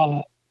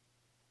 KNX,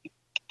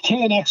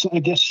 I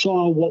guess,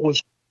 saw what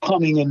was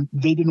coming, and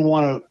they didn't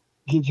want to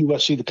give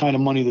USC the kind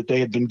of money that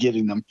they had been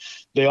giving them.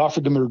 They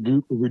offered them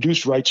a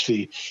reduced rights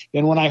fee.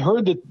 And when I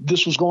heard that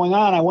this was going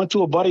on, I went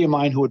to a buddy of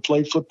mine who had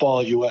played football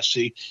at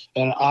USC,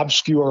 an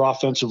obscure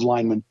offensive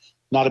lineman,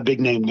 not a big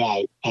name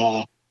guy.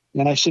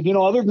 And I said,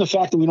 other than the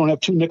fact that we don't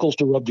have 2 nickels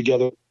to rub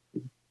together,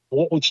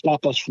 what would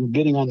stop us from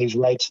bidding on these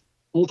rights,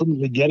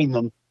 ultimately getting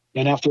them,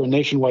 and after a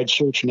nationwide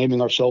search,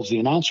 naming ourselves the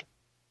announcer?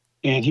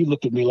 And he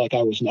looked at me like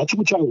I was nuts,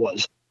 which I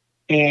was.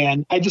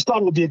 And I just thought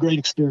it would be a great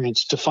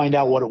experience to find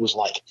out what it was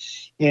like.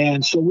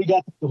 And so we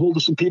got a hold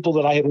of some people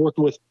that I had worked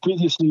with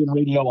previously in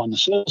radio on the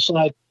sales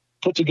side,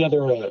 put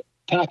together a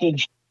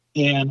package,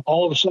 and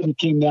all of a sudden it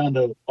came down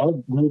to our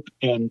group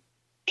and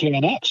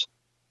KNX.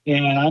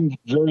 And I'm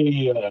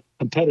very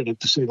competitive,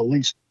 to say the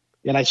least.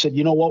 And I said,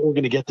 you know what, we're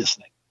going to get this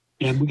thing.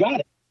 And we got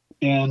it.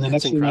 And the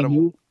next thing I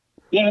knew,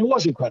 yeah, it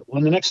was incredible.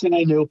 And the next thing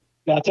I knew,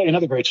 Now, I'll tell you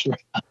another great story.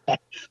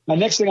 The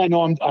next thing I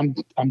know,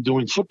 I'm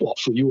doing football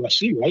for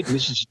USC, right? And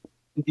this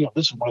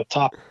is one of the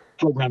top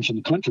programs in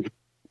the country.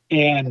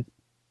 And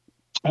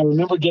I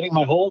remember getting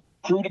my whole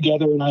crew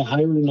together, and I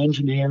hired an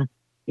engineer,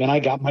 and I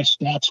got my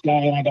stats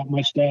guy, and I got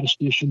my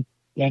statistician.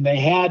 And they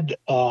had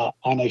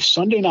on a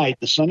Sunday night,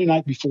 the Sunday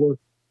night before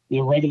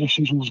the regular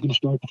season was going to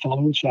start the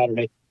following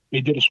Saturday, they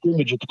did a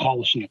scrimmage at the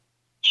Coliseum.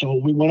 So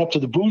we went up to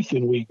the booth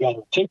and we got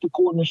our tape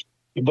recorders,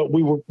 but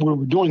we were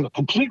doing a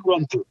complete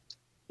run through.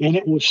 And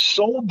it was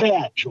so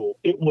bad, Joel.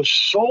 It was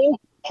so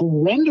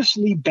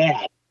horrendously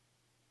bad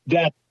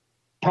that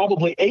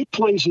probably 8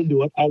 plays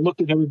into it, I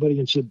looked at everybody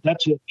and said,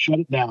 "That's it, shut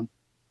it down."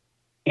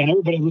 And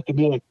everybody looked at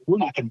me like,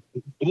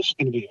 this is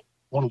going to be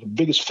one of the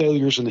biggest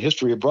failures in the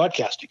history of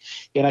broadcasting.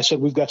 And I said,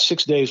 "We've got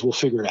 6 days, we'll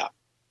figure it out."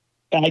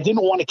 And I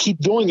didn't want to keep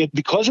doing it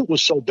because it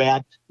was so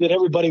bad that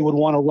everybody would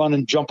want to run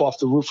and jump off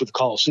the roof of the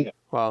Coliseum.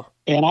 Wow.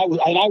 And I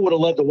would have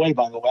led the way,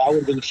 by the way. I would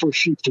have been the first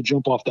sheep to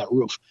jump off that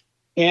roof.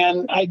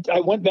 And I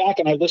went back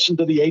and I listened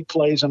to the 8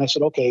 plays and I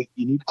said, okay,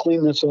 you need to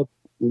clean this up.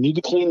 We need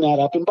to clean that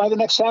up. And by the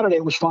next Saturday,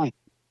 it was fine.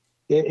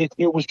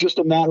 It was just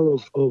a matter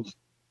of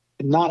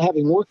not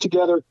having worked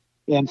together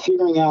and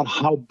figuring out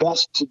how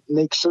best to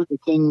make certain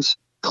things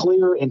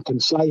clear and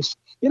concise.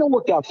 It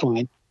worked out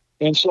fine.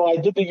 And so I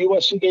did the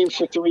USC games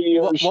for 3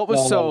 years. What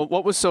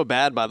was so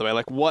bad, by the way?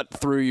 Like, what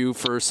threw you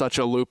for such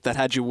a loop that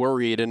had you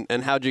worried,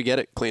 and how'd you get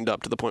it cleaned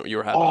up to the point where you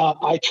were happy?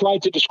 I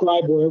tried to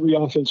describe where every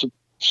offensive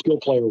skill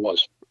player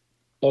was.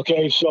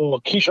 Okay,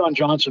 so Keyshawn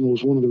Johnson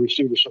was one of the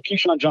receivers. So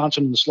Keyshawn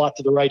Johnson in the slot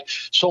to the right,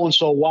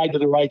 so-and-so wide to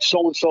the right,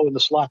 so-and-so in the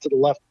slot to the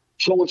left,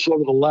 so-and-so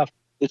to the left.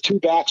 The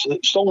 2 backs,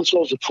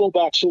 so-and-so's a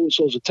fullback,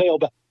 so-and-so's a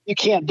tailback. You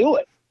can't do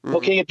it. Mm-hmm.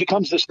 Okay, it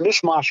becomes this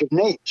mishmash of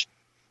names.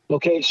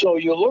 Okay, so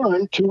you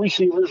learn 2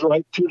 receivers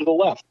right, 2 to the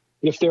left.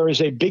 If there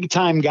is a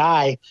big-time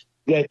guy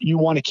that you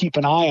want to keep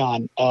an eye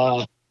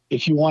on,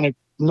 if you want to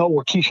know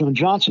where Keyshawn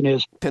Johnson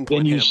is,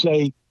 then you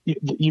say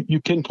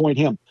you pinpoint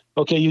him.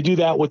 Okay, you do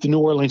that with the New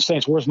Orleans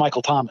Saints. Where's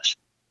Michael Thomas?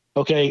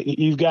 Okay,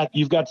 you've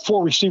got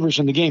 4 receivers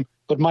in the game,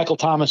 but Michael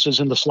Thomas is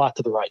in the slot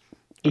to the right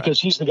because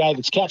he's the guy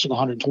that's catching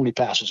 120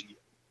 passes a year.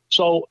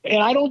 So,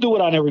 and I don't do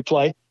it on every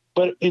play,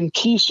 but in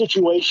key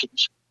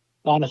situations,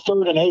 on a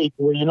 3rd and 8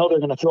 where they're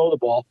going to throw the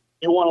ball,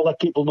 you want to let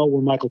people know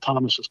where Michael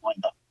Thomas is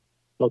lined up.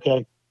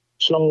 Okay,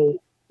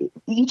 so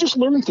you just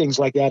learn things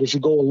like that as you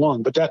go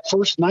along. But that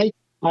first night,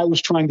 I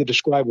was trying to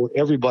describe where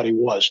everybody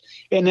was,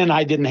 and then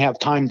I didn't have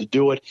time to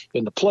do it.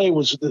 And the play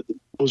was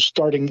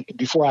starting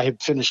before I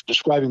had finished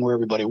describing where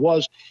everybody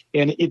was,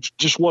 and it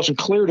just wasn't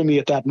clear to me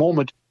at that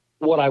moment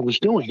what I was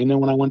doing. And then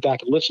when I went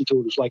back and listened to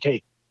it, it was like,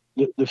 hey,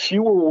 the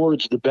fewer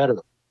words, the better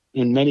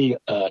in many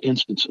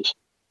instances,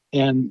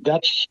 and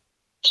that's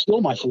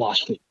still my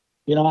philosophy.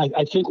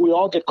 I think we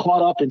all get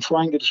caught up in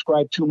trying to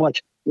describe too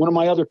much. One of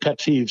my other pet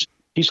peeves: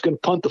 he's going to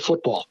punt the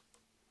football.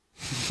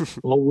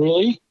 Well,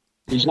 really?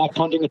 He's not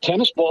punting a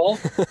tennis ball.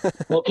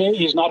 Okay,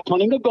 he's not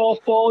punting a golf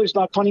ball. He's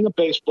not punting a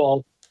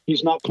baseball.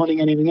 He's not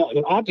punting anything else.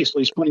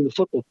 Obviously, he's punting the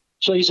football.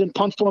 So he's in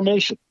punt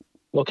formation.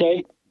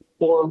 Okay,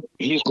 or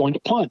he's going to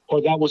punt,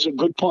 or that was a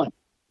good punt,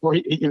 or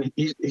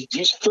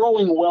he's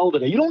throwing well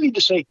today. You don't need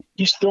to say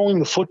he's throwing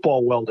the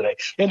football well today.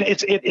 And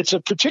it's a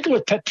particular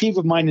pet peeve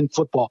of mine in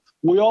football.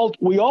 We all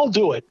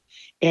do it.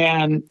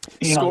 And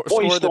score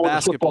the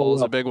basketball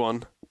is a big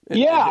one.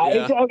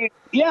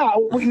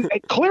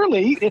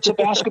 Clearly, it's a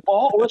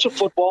basketball or it's a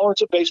football or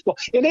it's a baseball.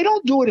 And they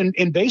don't do it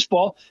in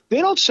baseball.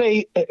 They don't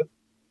say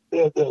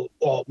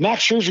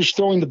Max Scherzer's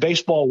throwing the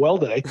baseball well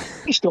today.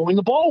 He's throwing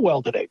the ball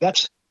well today.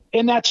 That's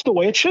the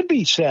way it should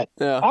be said.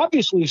 Yeah.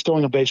 Obviously, he's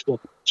throwing a baseball.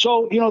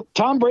 So,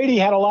 Tom Brady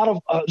had a lot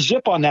of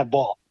zip on that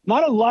ball,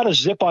 not a lot of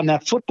zip on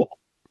that football.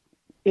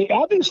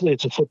 Obviously,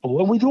 it's a football.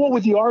 And we do it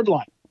with the yard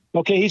line.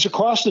 Okay, he's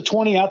across the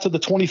 20 out to the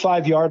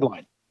 25-yard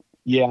line.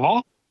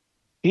 Yeah.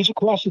 He's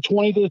across the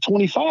 20 to the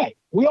 25.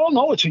 We all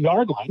know it's a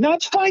yard line. Now,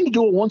 it's fine to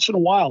do it once in a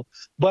while,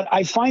 but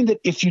I find that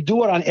if you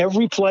do it on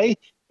every play,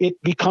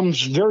 it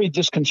becomes very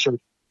disconcerting.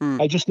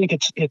 I just think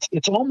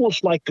it's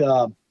almost like,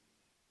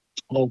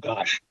 oh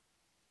gosh,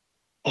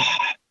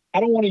 I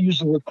don't want to use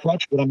the word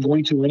crutch, but I'm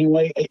going to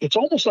anyway. It's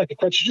almost like a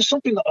crutch. It's just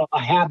something, a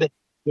habit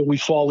that we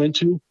fall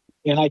into,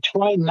 and I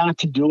try not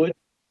to do it.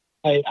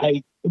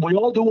 We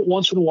all do it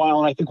once in a while,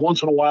 and I think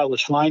once in a while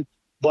is fine,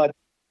 but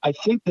I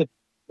think that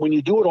when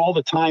you do it all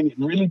the time, it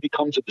really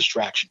becomes a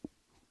distraction.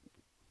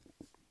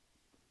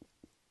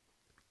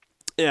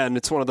 Yeah, and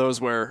it's one of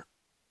those where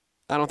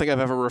I don't think I've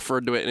ever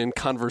referred to it in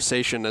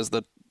conversation as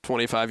the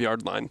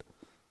 25-yard line.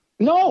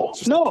 No,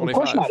 of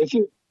course not.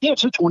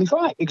 It's a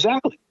 25,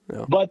 exactly.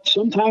 Yeah. But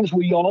sometimes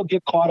we all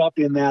get caught up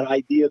in that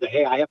idea that,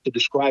 hey, I have to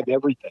describe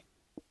everything.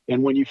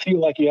 And when you feel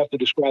like you have to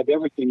describe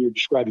everything, you're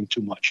describing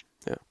too much.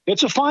 Yeah.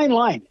 It's a fine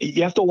line.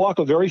 You have to walk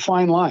a very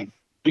fine line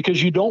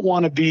because you don't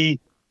want to be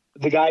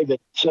the guy that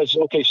says,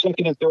 okay,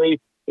 2nd and 3,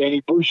 and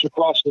he bursts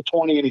across the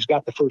 20 and he's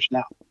got the first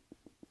down.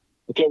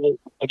 Okay, well,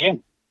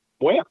 again,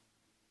 where?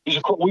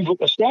 We've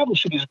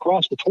established that he's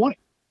across the 20,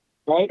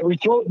 right? Or he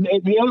throws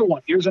the other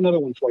one. Here's another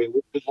one for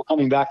you because we're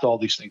coming back to all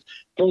these things.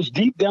 Goes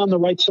deep down the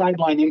right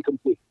sideline,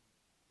 incomplete.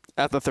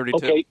 At the 32.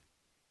 Okay,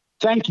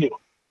 thank you.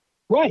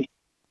 Right.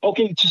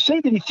 Okay, to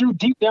say that he threw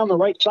deep down the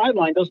right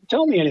sideline doesn't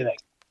tell me anything.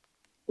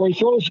 Or he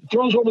throws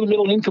over the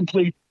middle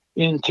incomplete,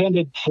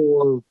 intended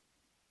for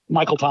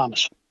Michael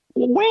Thomas.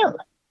 Well, where?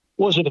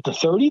 Was it at the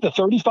 30, the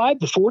 35,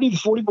 the 40, the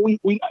 40?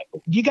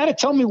 You got to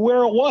tell me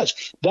where it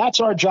was. That's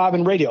our job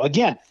in radio.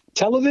 Again,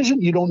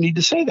 television, you don't need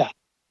to say that.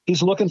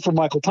 He's looking for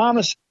Michael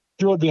Thomas,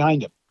 threw it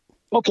behind him.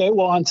 Okay,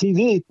 well, on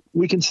TV,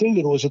 we can see that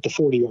it was at the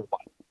 40-yard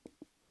line.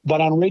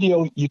 But on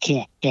radio, you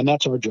can't. And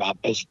that's our job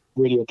as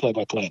radio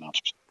play-by-play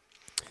announcers.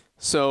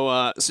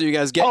 So you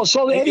guys get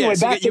anyway,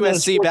 back to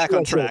USC back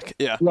on track.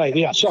 Yeah. Right,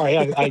 yeah. Sorry,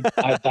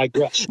 I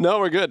digress. No,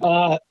 we're good.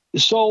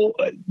 So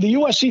the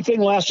USC thing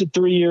lasted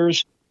 3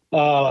 years.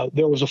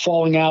 There was a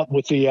falling out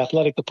with the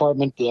athletic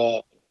department.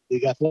 The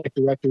athletic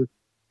director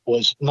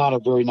was not a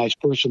very nice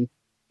person,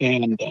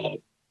 and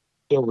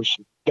there were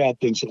some bad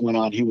things that went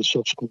on. He was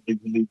subsequently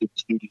relieved of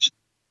his duties.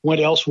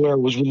 Went elsewhere,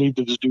 was relieved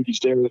of his duties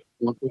there.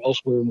 Went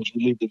elsewhere and was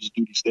relieved of his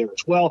duties there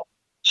as well.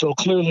 So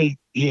clearly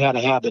he had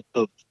a habit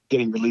of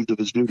getting relieved of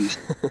his duties.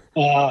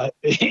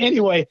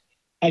 Anyway,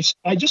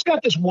 I just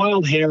got this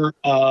wild hair.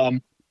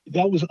 I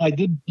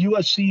did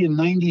USC in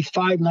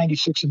 95,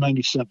 96, and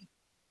 97.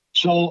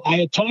 So I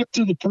had talked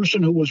to the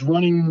person who was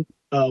running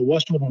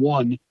Westwood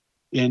One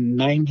in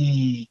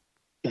 90,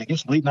 I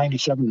guess late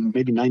 97,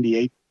 maybe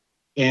 98.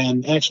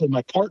 And actually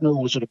my partner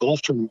was at a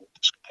golf tournament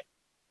with this guy.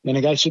 And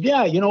the guy said,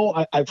 yeah,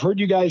 I've heard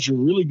you guys, you're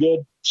really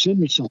good. Send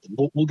me something.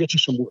 We'll get you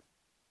some work.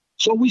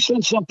 So we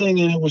sent something,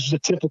 and it was the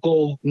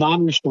typical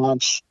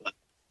non-response,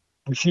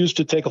 refused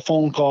to take a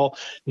phone call,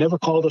 never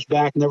called us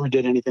back, never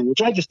did anything,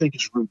 which I just think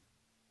is rude.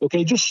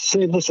 Okay, just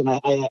say, listen,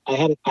 I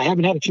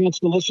haven't had a chance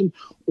to listen,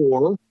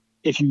 or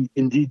if you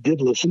indeed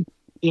did listen,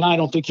 I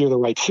don't think you're the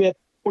right fit,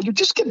 or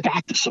just get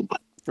back to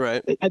somebody.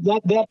 Right.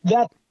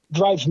 That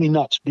drives me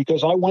nuts,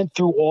 because I went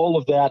through all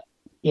of that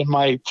in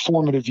my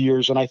formative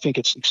years, and I think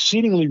it's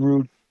exceedingly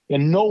rude,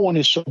 and no one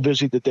is so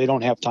busy that they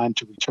don't have time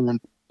to return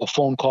a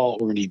phone call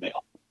or an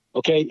email.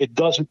 Okay, it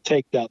doesn't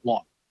take that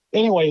long.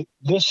 Anyway,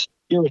 this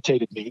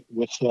irritated me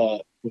with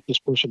this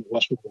person at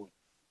Westwood One.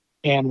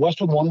 And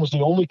Westwood One was the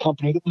only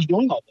company that was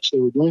doing all this.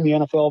 They were doing the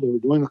NFL. They were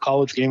doing the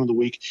college game of the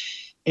week.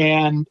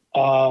 And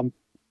I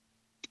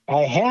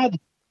had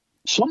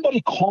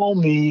somebody call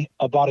me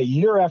about a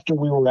year after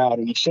we were out,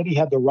 and he said he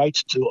had the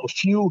rights to a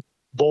few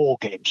bowl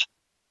games.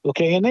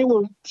 Okay, and they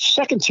were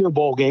second-tier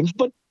bowl games,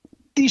 but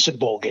decent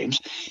bowl games.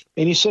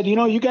 And he said,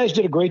 you guys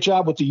did a great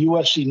job with the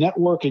USC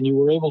network, and you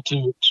were able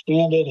to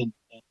expand it. And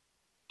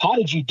how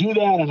did you do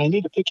that? And I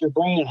need to pick your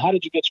brain. And how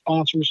did you get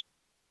sponsors?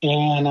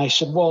 And I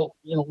said, well,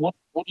 what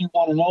do you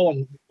want to know?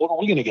 And what are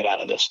we going to get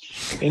out of this?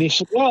 And he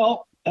said,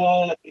 well,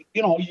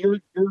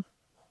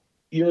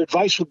 your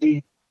advice would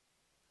be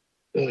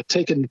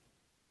taken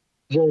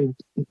very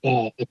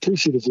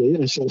appreciatively.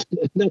 And I said,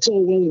 that's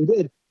all well and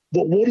good,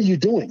 but what are you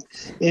doing?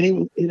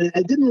 And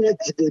I didn't like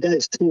the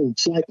guy's tone.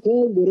 So I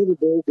called whatever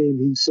bowl game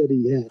he said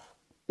he had.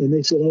 And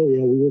they said, oh,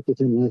 yeah, we worked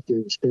with him last year.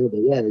 It was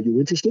terrible. Why? Are you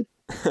interested?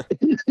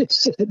 And I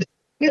said,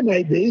 it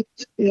might be.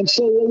 And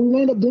so what we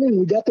wound up doing,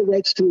 we got the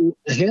rights to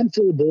a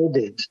handful of bowl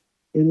games.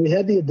 And we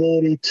had the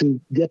ability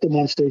to get them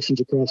on stations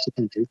across the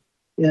country.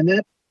 And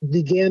that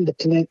began to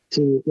that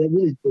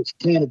really was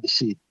planted the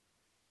seed.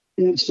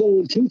 And so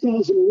in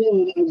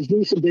 2001, I was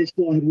doing some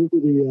baseball. I had worked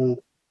with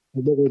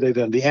what were they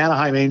then? The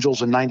Anaheim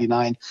Angels in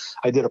 99.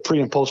 I did a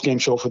pre and post game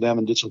show for them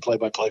and did some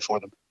play-by-play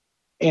for them.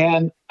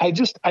 And I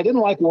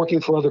didn't like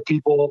working for other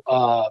people.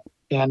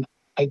 And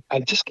I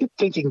just kept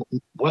thinking,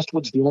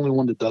 Westwood's the only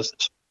one that does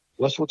this.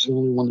 Westwood's the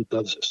only one that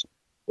does this.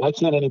 Why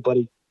can't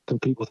anybody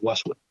compete with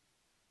Westwood?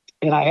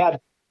 And I had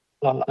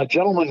a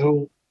gentleman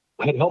who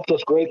had helped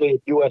us greatly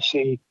at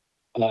USC.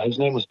 His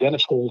name was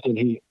Dennis Holt, and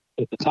he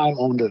at the time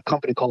owned a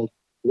company called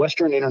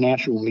Western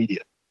International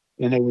Media.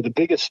 And they were the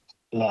biggest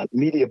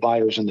media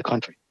buyers in the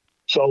country.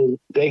 So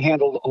they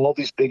handled all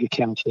these big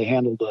accounts. They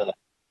handled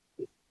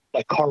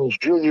like Carl's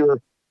Jr.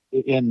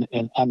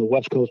 on the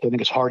West Coast. I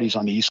think it's Hardee's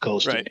on the East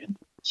Coast, right, in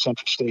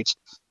Central States.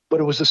 But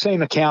it was the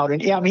same account.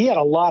 And he had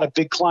a lot of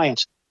big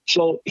clients.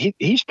 So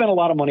he spent a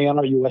lot of money on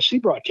our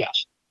USC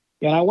broadcast.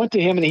 And I went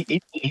to him, and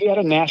he had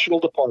a national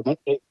department,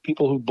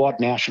 people who bought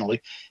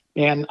nationally.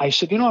 And I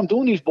said, I'm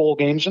doing these bowl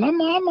games, and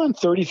I'm on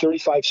 30,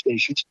 35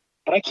 stations,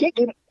 but I can't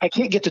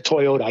get to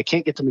Toyota. I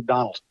can't get to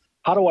McDonald's.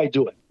 How do I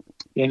do it?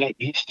 And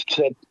he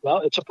said, well,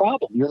 it's a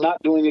problem. You're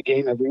not doing a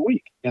game every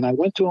week. And I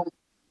went to him,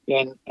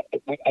 and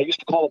I used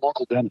to call him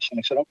Uncle Dennis. And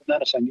I said, Uncle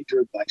Dennis, I need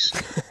your advice.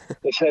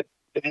 They said,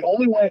 the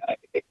only way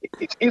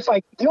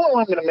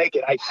I'm going to make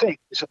it, I think,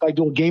 is if I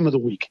do a game of the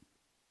week.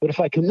 But if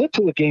I commit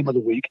to a game of the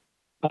week,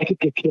 I could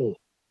get killed.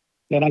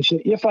 And I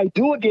said, if I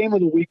do a game of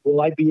the week, will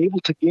I be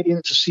able to get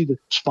in to see the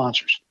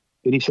sponsors?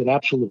 And he said,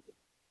 absolutely.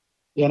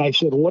 And I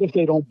said, what if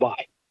they don't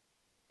buy?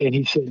 And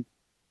he said,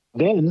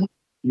 then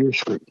you're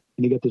screwed.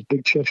 And he got this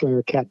big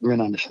Cheshire cat grin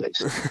on his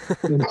face.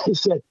 And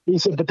he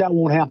said, but that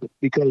won't happen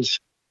because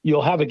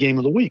you'll have a game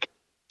of the week.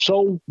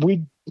 So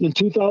in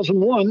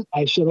 2001,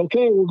 I said,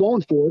 okay, we're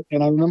going for it.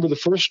 And I remember the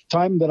first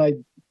time that I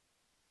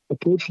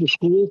approached the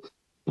school,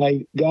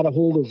 I got a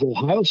hold of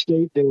Ohio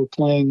State. They were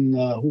playing,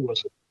 who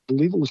was it? I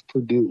believe it was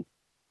Purdue.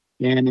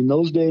 And in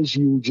those days,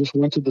 you just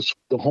went to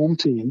the home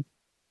team.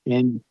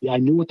 And I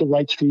knew what the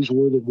rights fees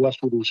were that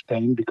Westwood was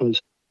paying,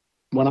 because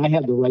when I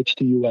had the rights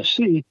to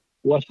USC,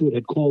 Westwood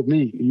had called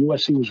me.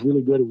 USC was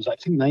really good. It was, I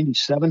think,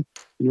 97. And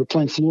they were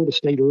playing Florida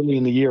State early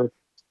in the year.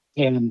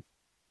 And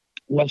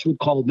Westwood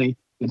called me,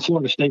 and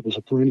Florida State was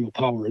a perennial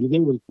power. And they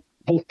were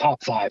both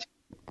top 5.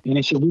 And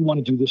they said, we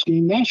want to do this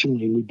game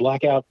nationally. And we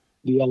black out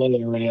the LA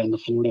area and the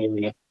Florida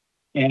area,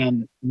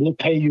 and we'll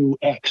pay you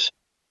X.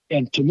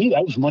 And to me,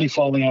 that was money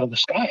falling out of the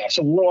sky. I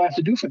said, well, what do I have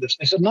to do for this?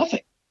 They said, nothing.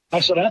 I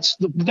said, that's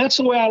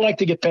the way I like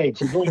to get paid,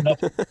 for doing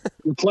nothing.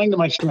 You're playing to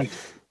my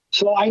strength.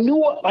 So I knew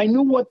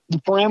what the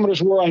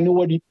parameters were. I knew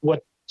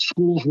what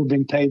schools were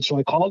being paid. So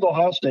I called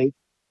Ohio State,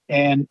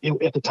 and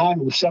at the time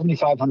it was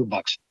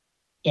 $7,500.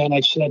 And I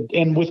said,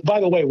 and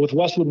by the way, with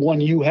Westwood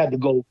One, you had to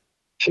go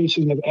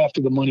chasing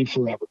after the money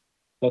forever.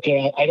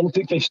 Okay, I don't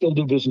think they still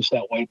do business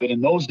that way, but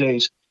in those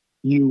days,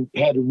 you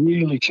had to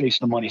really chase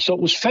the money. So it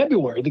was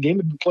February. The game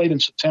had been played in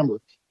September.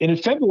 And in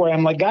February,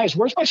 I'm like, guys,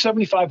 where's my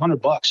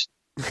 $7,500?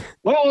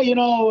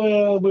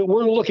 Well,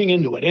 we're looking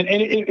into it. And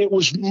it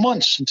was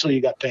months until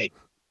you got paid.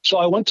 So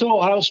I went to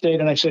Ohio State,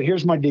 and I said,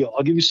 here's my deal.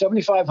 I'll give you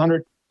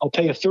 $7,500. I'll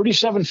pay you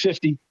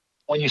 $3,750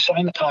 when you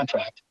sign the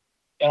contract.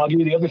 And I'll give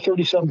you the other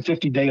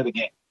 $3,750 day of the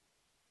game.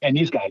 And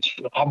these guys,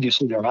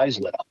 obviously, their eyes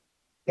lit up.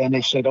 And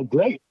they said, oh,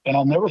 great. And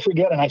I'll never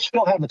forget, and I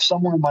still have it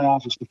somewhere in my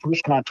office, the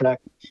first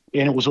contract,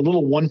 and it was a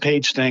little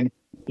one-page thing.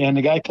 And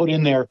the guy put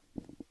in there,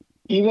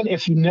 even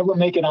if you never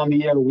make it on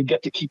the air, we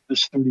get to keep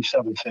this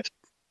 $3,750.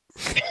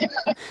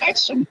 I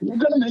said, we're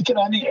going to make it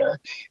on the air,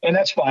 and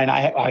that's fine.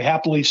 I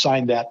happily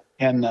signed that.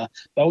 And that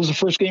was the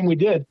first game we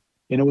did,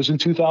 and it was in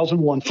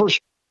 2001,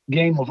 first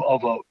game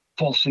of a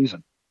full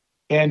season.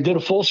 And did a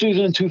full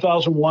season in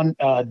 2001,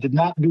 did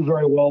not do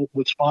very well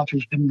with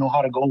sponsors, didn't know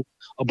how to go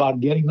about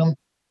getting them.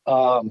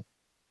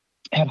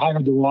 Had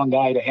hired the wrong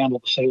guy to handle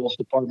the sales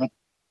department,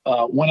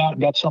 went out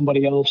and got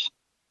somebody else.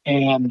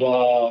 And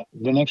the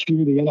next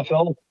year, the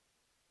NFL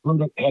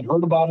had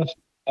heard about us.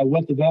 I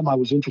went to them. I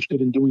was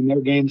interested in doing their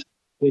games.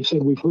 They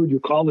said, we've heard your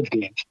college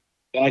games.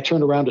 And I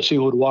turned around to see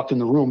who had walked in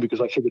the room,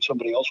 because I figured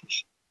somebody else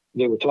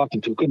they were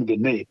talking to. It couldn't have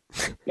been me.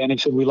 And they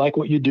said, we like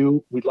what you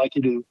do. We'd like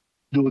you to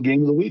do a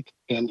game of the week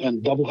and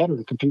doubleheader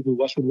and compete with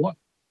Westwood One.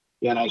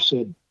 And I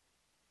said,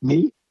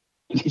 me?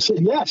 And he said,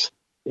 yes.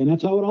 And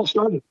that's how it all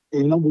started.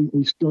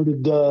 We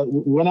started,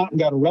 went out and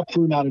got a rep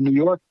firm out of New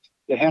York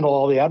that handled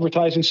all the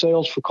advertising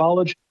sales for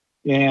college,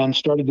 and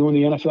started doing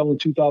the NFL in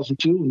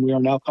 2002. And we are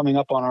now coming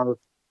up on our,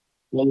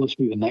 let's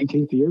be the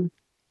 19th year.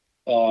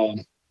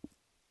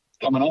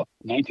 Coming up,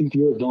 19th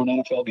year of doing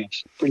NFL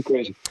games. Pretty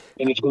crazy.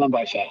 And it's gone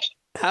by fast.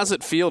 How's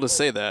it feel to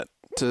say that,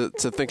 to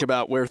think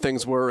about where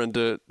things were and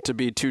to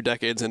be 2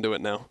 decades into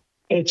it now?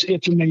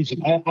 It's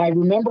amazing. I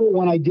remember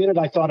when I did it,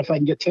 I thought, if I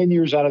can get 10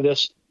 years out of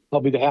this, I'll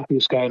be the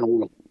happiest guy in the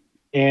world.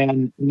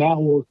 And now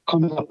we're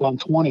coming up on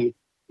 20,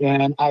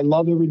 and I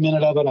love every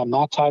minute of it. I'm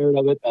not tired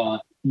of it.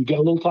 You get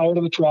a little tired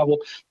of the travel,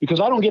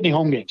 because I don't get any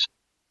home games.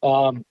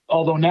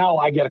 Although now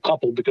I get a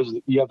couple, because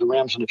you have the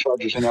Rams and the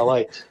Chargers in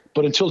LA.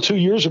 But until 2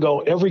 years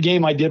ago, every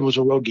game I did was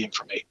a road game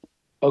for me.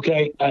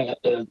 Okay.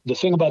 The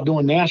thing about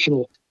doing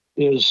national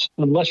is,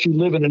 unless you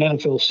live in an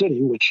NFL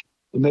city, which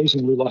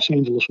amazingly Los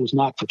Angeles was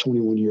not for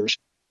 21 years,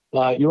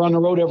 you're on the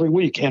road every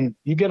week, and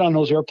you get on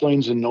those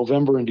airplanes in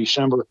November and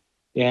December,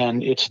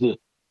 and it's the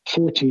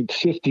 14th,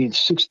 15th,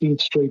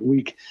 16th straight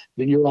week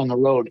that you're on the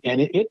road.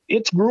 And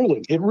it's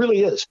grueling. It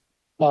really is.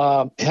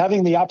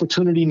 Having the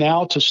opportunity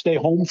now to stay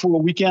home for a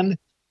weekend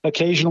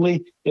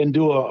occasionally and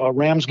do a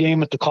Rams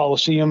game at the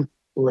Coliseum,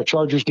 or a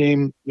Chargers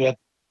game at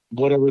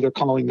whatever they're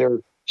calling their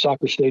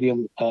soccer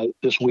stadium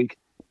this week.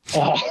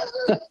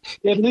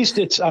 At least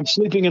I'm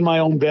sleeping in my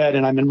own bed,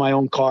 and I'm in my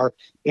own car,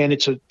 and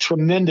it's a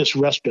tremendous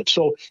respite.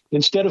 So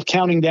instead of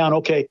counting down,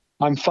 okay,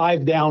 I'm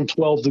 5 down,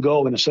 12 to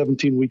go in a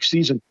 17-week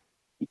season,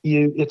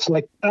 it's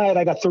like, all right,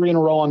 I got 3 in a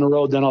row on the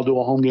road, then I'll do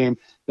a home game.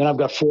 Then I've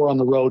got 4 on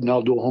the road, and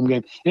I'll do a home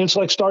game. And it's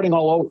like starting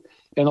all over.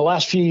 And the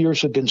last few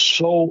years have been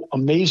so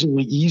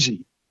amazingly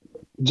easy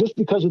just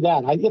because of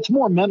that. It's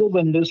more mental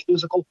than it is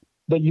physical,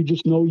 but you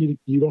just know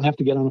you don't have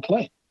to get on a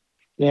plane.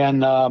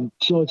 And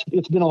so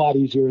it's been a lot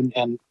easier,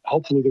 and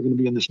hopefully they're going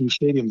to be in this new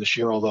stadium this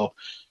year. Although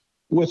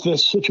with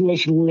this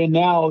situation we're in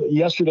now,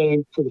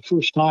 yesterday for the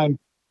first time,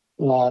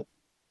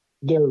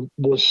 there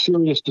was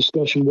serious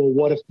discussion. Well,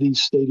 what if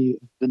the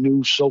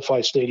new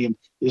SoFi Stadium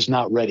is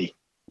not ready?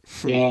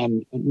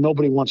 And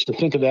nobody wants to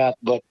think of that,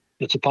 but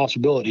it's a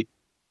possibility.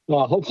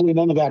 Hopefully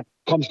none of that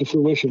comes to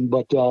fruition,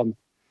 but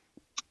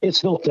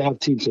it's helped to have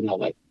teams in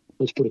LA.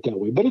 Let's put it that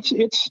way. But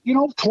it's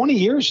 20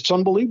 years. It's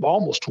unbelievable.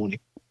 Almost 20.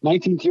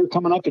 19th year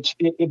coming up.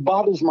 It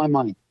boggles my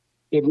mind.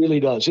 It really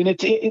does. And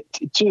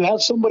to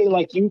have somebody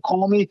like you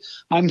call me,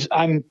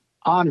 I'm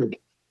honored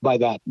by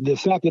that. The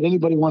fact that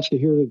anybody wants to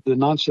hear the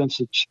nonsense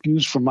that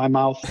spews from my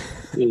mouth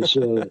is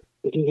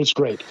it's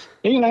great.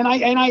 And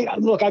I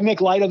look, I make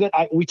light of it.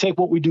 We take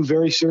what we do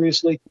very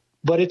seriously,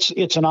 but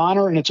it's an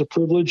honor and it's a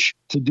privilege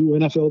to do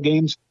NFL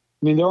games.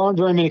 I mean, there aren't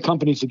very many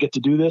companies that get to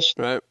do this,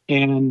 Right.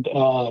 and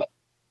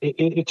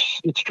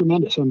it's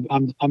tremendous.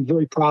 I'm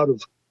very proud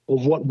of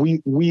what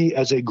we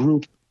as a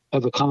group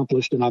have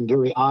accomplished, and I'm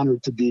very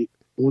honored to be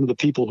one of the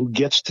people who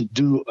gets to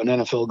do an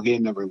NFL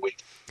game every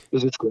week,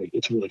 because it's great.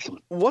 It's really fun.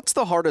 What's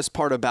the hardest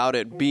part about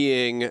it,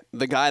 being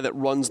the guy that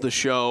runs the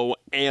show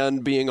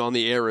and being on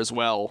the air as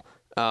well?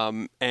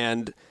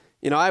 And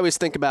I always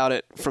think about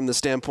it from the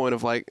standpoint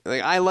of like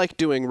I like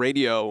doing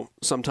radio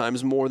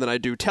sometimes more than I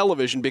do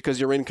television, because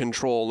you're in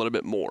control a little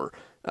bit more.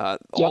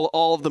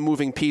 All of the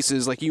moving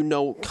pieces, like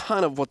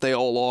kind of what they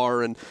all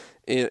are. And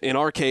in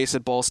our case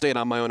at Ball State,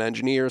 I'm my own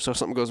engineer, so if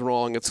something goes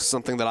wrong, it's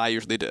something that I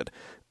usually did.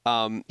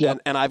 And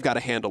I've got a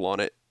handle on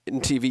it.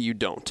 In TV, you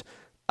don't.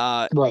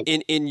 Right.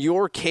 In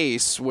your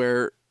case,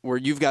 where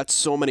you've got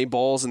so many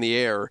balls in the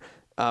air,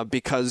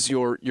 because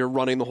you're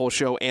running the whole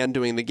show and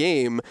doing the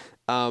game,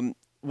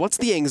 what's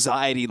the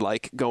anxiety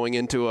like going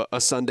into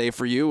a Sunday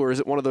for you? Or is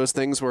it one of those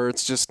things where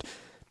it's just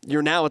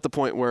you're now at the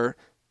point where,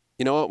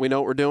 you know what, we know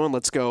what we're doing.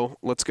 Let's go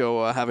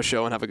have a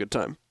show and have a good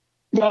time.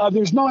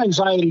 There's no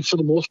anxiety for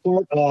the most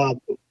part.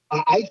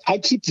 I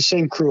keep the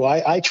same crew.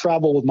 I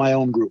travel with my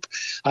own group.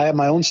 I have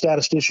my own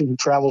statistician who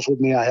travels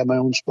with me. I have my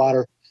own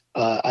spotter.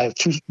 I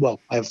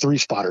have 3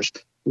 spotters,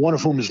 one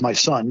of whom is my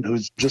son,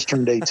 who's just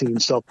turned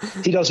 18. So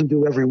he doesn't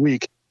do every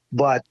week,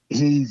 but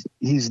he's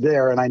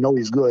there, and I know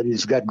he's good.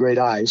 He's got great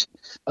eyes.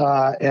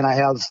 And I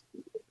have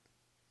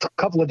a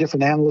couple of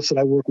different analysts that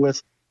I work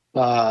with,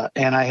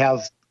 and I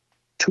have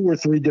 2 or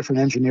 3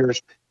 different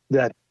engineers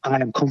that I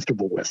am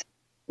comfortable with.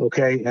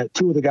 Okay,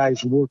 2 of the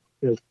guys work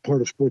as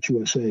part of Sports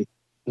USA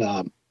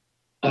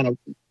on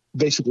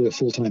basically a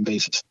full-time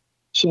basis.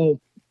 So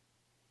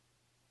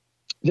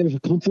there's a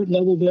comfort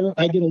level there.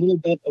 I get a little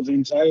bit of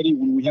anxiety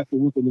when we have to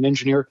work with an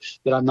engineer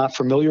that I'm not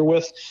familiar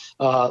with.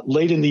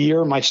 Late in the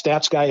year, my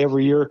stats guy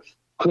every year,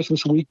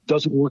 Christmas week,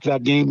 doesn't work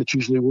that game. It's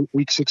usually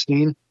week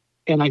 16,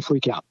 and I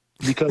freak out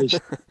because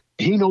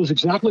he knows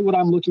exactly what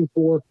I'm looking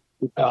for.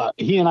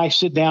 He and I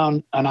sit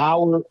down an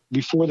hour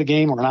before the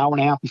game or an hour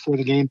and a half before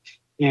the game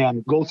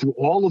and go through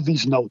all of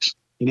these notes,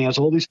 and he has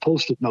all these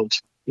Post-it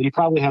notes, and he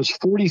probably has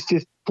 40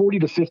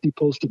 to 50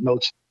 Post-it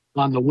notes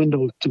on the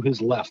window to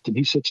his left, and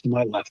he sits to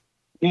my left.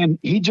 And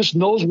he just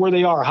knows where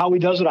they are. How he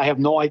does it, I have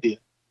no idea.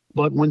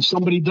 But when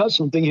somebody does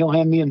something, he'll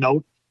hand me a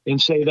note and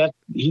say that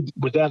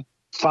with that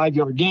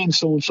 5-yard gain,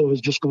 so-and-so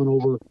has just gone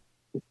over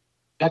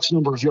X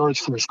number of yards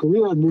for his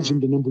career and moves him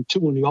to number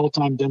 2 on the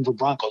all-time Denver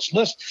Broncos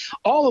list.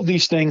 All of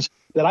these things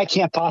that I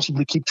can't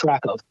possibly keep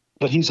track of,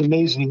 but he's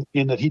amazing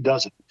in that he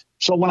does it.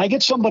 So when I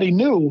get somebody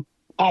new,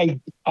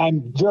 I'm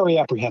very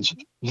apprehensive.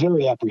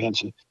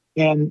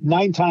 And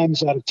 9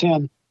 times out of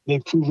 10,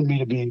 they've proven me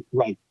to be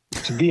right,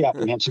 to be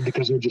apprehensive,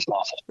 because they're just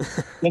awful.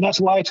 And that's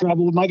why I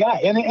travel with my guy.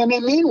 And they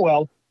mean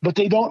well, but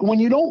they don't. When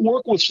you don't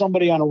work with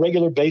somebody on a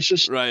regular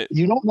basis, right,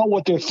 you don't know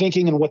what they're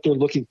thinking and what they're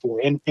looking for.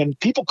 And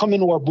people come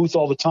into our booth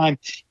all the time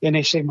and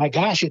they say, my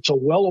gosh, it's a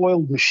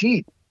well-oiled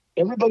machine.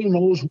 Everybody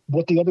knows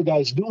what the other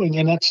guy's doing,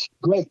 and that's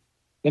great.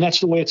 And that's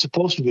the way it's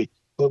supposed to be.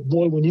 But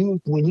boy, when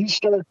you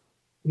start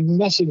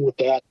messing with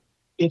that,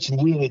 it's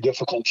really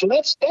difficult. So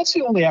that's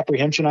the only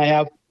apprehension I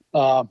have.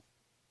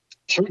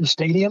 Certain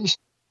stadiums,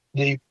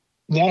 the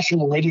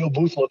national radio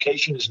booth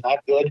location is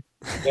not good.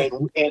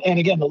 And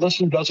again, the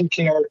listener doesn't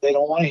care. They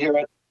don't want to hear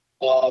it.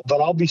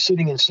 But I'll be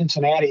sitting in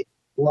Cincinnati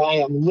where I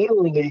am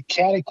literally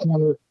catty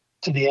corner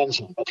to the end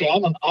zone. Okay,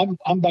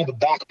 I'm by the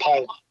back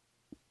pylon.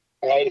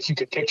 All right, if you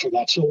could picture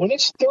that. So when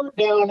it's 3rd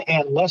down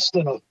and less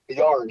than a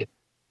yard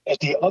at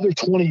the other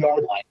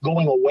 20-yard line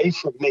going away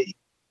from me,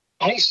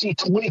 I see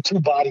 22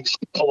 bodies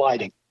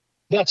colliding.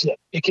 That's it.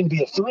 It can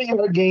be a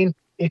 3-yard gain.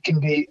 It can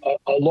be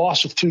a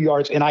loss of 2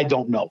 yards, and I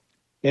don't know.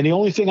 And the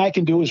only thing I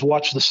can do is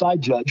watch the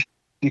side judge,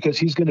 because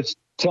he's going to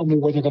tell me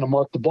where they're going to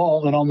mark the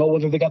ball, and I'll know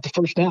whether they got the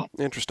first down.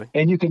 Interesting.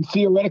 And you can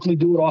theoretically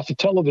do it off of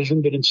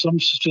television, but in some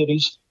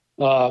cities,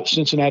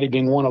 Cincinnati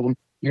being one of them,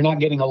 you're not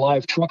getting a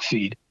live truck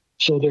feed.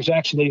 So there's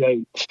actually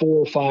a 4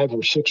 or 5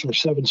 or 6 or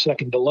 7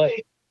 second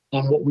delay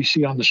on what we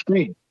see on the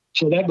screen.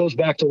 So that goes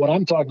back to what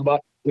I'm talking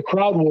about. The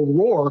crowd will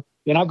roar,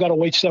 and I've got to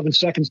wait 7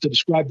 seconds to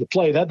describe the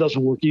play. That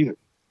doesn't work either.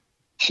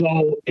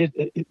 So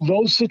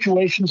those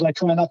situations I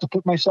try not to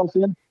put myself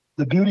in.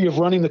 The beauty of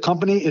running the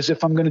company is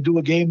if I'm going to do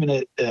a game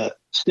in a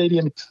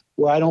stadium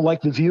where I don't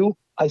like the view,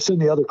 I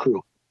send the other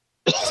crew.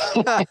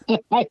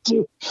 I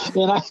do.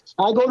 And I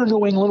go to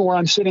New England where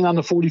I'm sitting on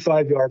the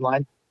 45-yard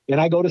line, and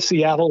I go to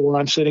Seattle where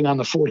I'm sitting on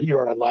the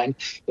 40-yard line,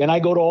 and I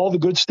go to all the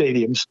good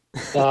stadiums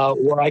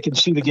where I can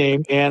see the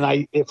game.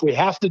 And if we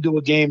have to do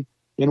a game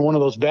in one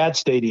of those bad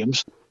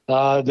stadiums,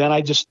 then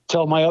I just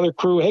tell my other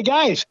crew, hey,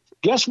 guys,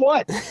 guess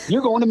what?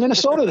 You're going to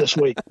Minnesota this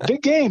week.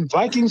 Big game,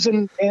 Vikings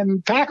and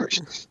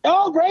Packers.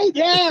 Oh, great,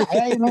 yeah.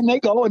 And then they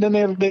go, and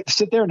then they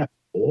sit there and,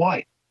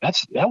 boy, that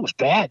was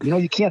bad.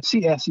 You can't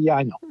see us. Yeah,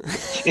 I know.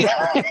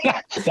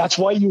 That's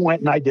why you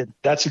went and I did.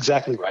 That's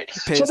exactly right.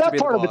 So that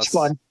part of it's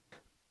fun.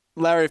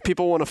 Larry, if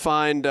people want to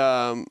find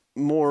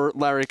more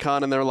Larry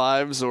Kahn in their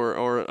lives, or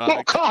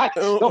oh God,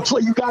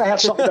 you got to have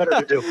something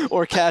better to do,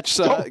 or catch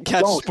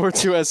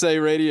Sports USA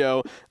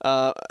Radio,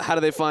 how do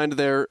they find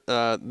their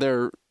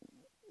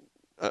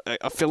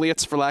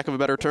affiliates, for lack of a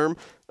better term,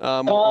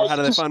 or how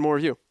do they find more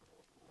of you?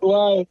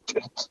 Well,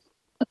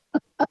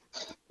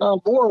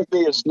 more of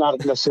me is not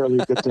necessarily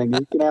a good thing.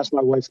 You can ask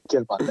my wife and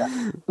kid about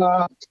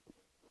that.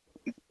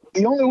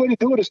 The only way to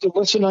do it is to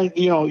listen to,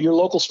 your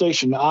local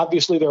station.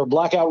 Obviously, there are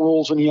blackout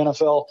rules in the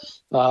NFL.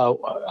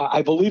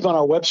 I believe on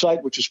our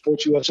website, which is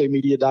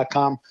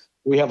sportsusamedia.com,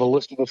 we have a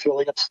list of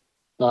affiliates.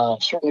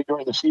 Certainly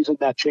during the season,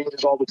 that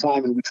changes all the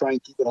time, and we try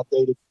and keep it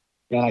updated.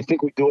 And I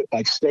think we do it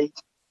by state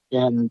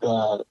and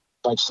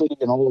by city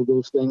and all of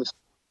those things.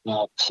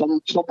 Some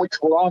weeks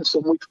we're on,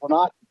 some weeks we're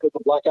not because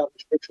of blackout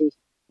restrictions.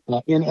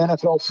 In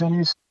NFL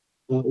cities,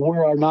 we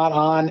are not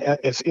on.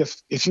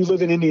 If you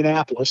live in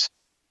Indianapolis,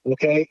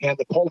 okay, and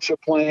the Colts are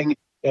playing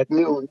at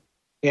noon,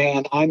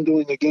 and I'm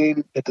doing a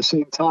game at the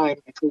same time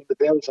between the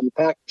Bears and the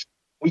Packers,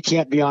 we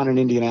can't be on in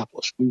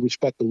Indianapolis. We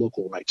respect the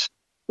local rights,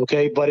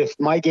 okay? But if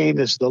my game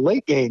is the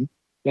late game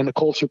and the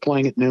Colts are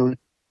playing at noon,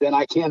 then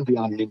I can be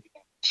on in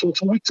Indianapolis. So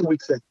it's a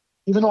week-to-week thing.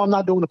 Even though I'm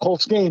not doing the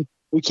Colts game,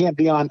 we can't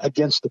be on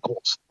against the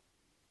Colts.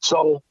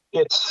 So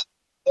it's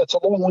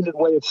a long-winded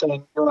way of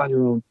saying you're on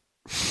your own.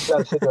 You got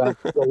to figure out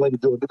the way to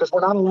do it because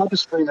we're not allowed to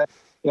stream it.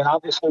 And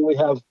obviously we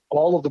have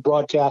all of the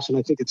broadcasts, and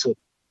I think it's a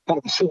kind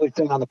of a silly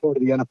thing on the part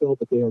of the NFL,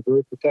 but they are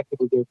very protective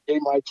of their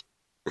game rights.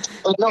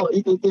 But no,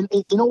 you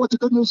know what the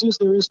good news is?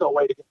 There is no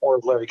way to get more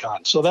of Larry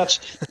Kahn. So that's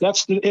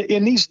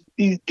in these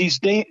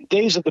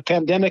days of the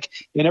pandemic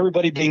and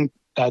everybody being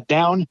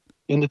down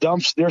in the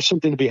dumps, there's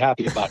something to be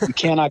happy about. You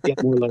cannot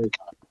get more Larry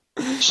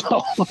Kahn.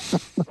 So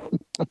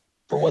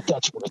for what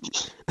that's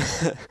worth.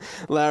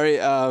 Larry,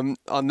 on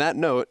that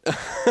note.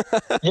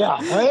 Yeah,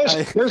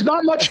 there's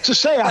not much to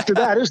say after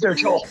that, is there,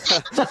 Joel?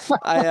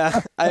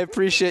 I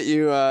appreciate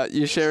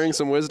you sharing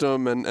some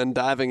wisdom and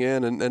diving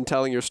in and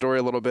telling your story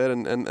a little bit,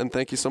 and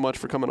thank you so much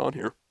for coming on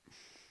here.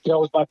 Yeah, it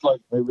was my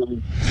pleasure. I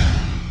really.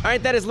 All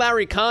right, that is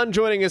Larry Kahn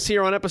joining us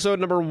here on episode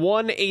number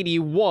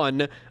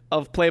 181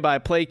 of Play by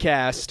Play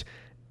Cast.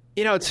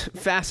 It's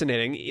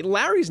fascinating.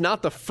 Larry's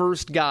not the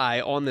first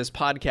guy on this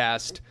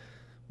podcast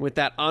with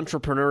that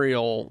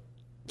entrepreneurial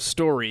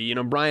story.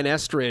 Brian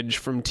Estridge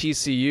from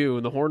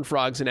TCU, the Horned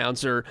Frogs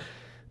announcer,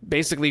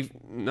 he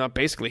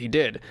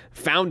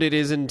founded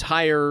his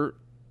entire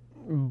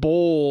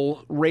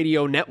bowl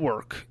radio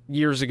network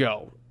years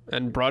ago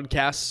and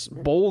broadcasts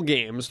bowl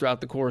games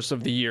throughout the course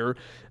of the year.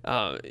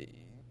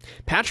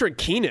 Patrick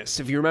Keenis,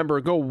 if you remember,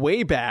 go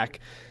way back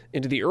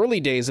into the early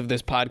days of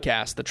this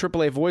podcast, the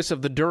AAA voice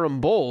of the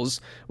Durham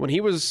Bulls, when he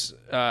was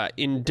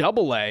in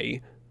AA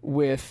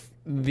with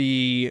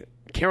the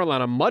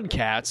Carolina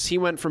Mudcats, he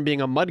went from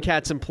being a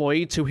Mudcats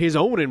employee to his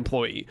own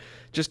employee.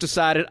 Just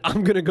decided,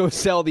 I'm going to go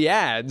sell the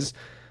ads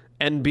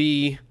and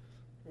be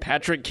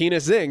Patrick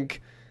Keenis Inc.,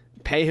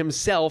 pay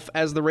himself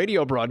as the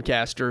radio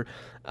broadcaster.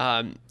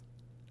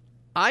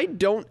 I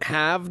don't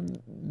have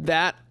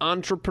that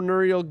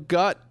entrepreneurial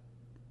gut.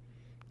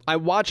 I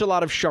watch a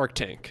lot of Shark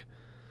Tank,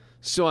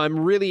 so I'm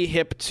really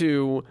hip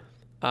to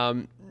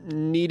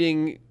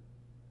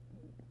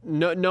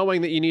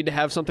knowing that you need to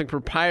have something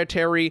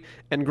proprietary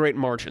and great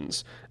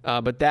margins.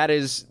 But that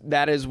is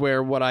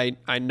where what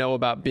I know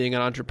about being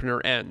an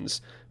entrepreneur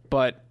ends.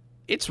 But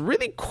it's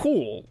really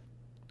cool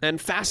and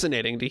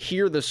fascinating to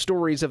hear the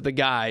stories of the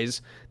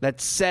guys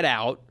that set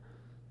out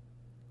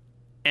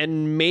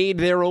and made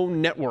their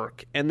own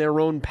network and their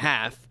own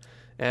path.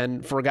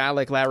 And for a guy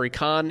like Larry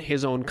Kahn,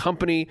 his own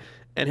company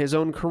and his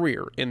own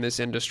career in this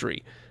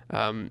industry.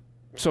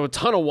 So a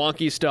ton of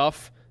wonky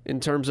stuff in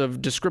terms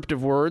of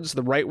descriptive words,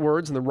 the right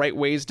words, and the right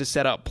ways to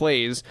set up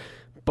plays.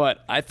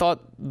 But I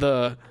thought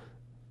the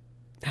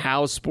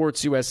how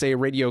Sports USA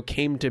Radio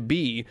came to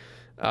be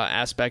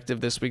aspect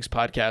of this week's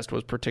podcast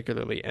was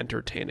particularly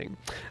entertaining.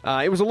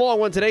 It was a long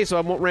one today, so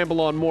I won't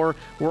ramble on more.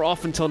 We're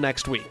off until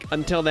next week.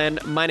 Until then,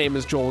 my name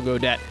is Joel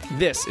Godet.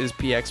 This is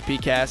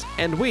PXPcast,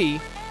 and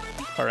we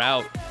are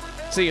out.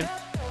 See ya.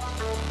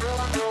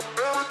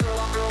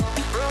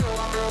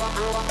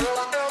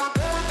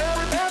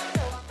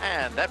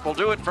 And that will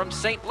do it from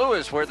St.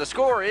 Louis, where the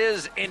score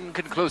is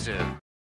inconclusive.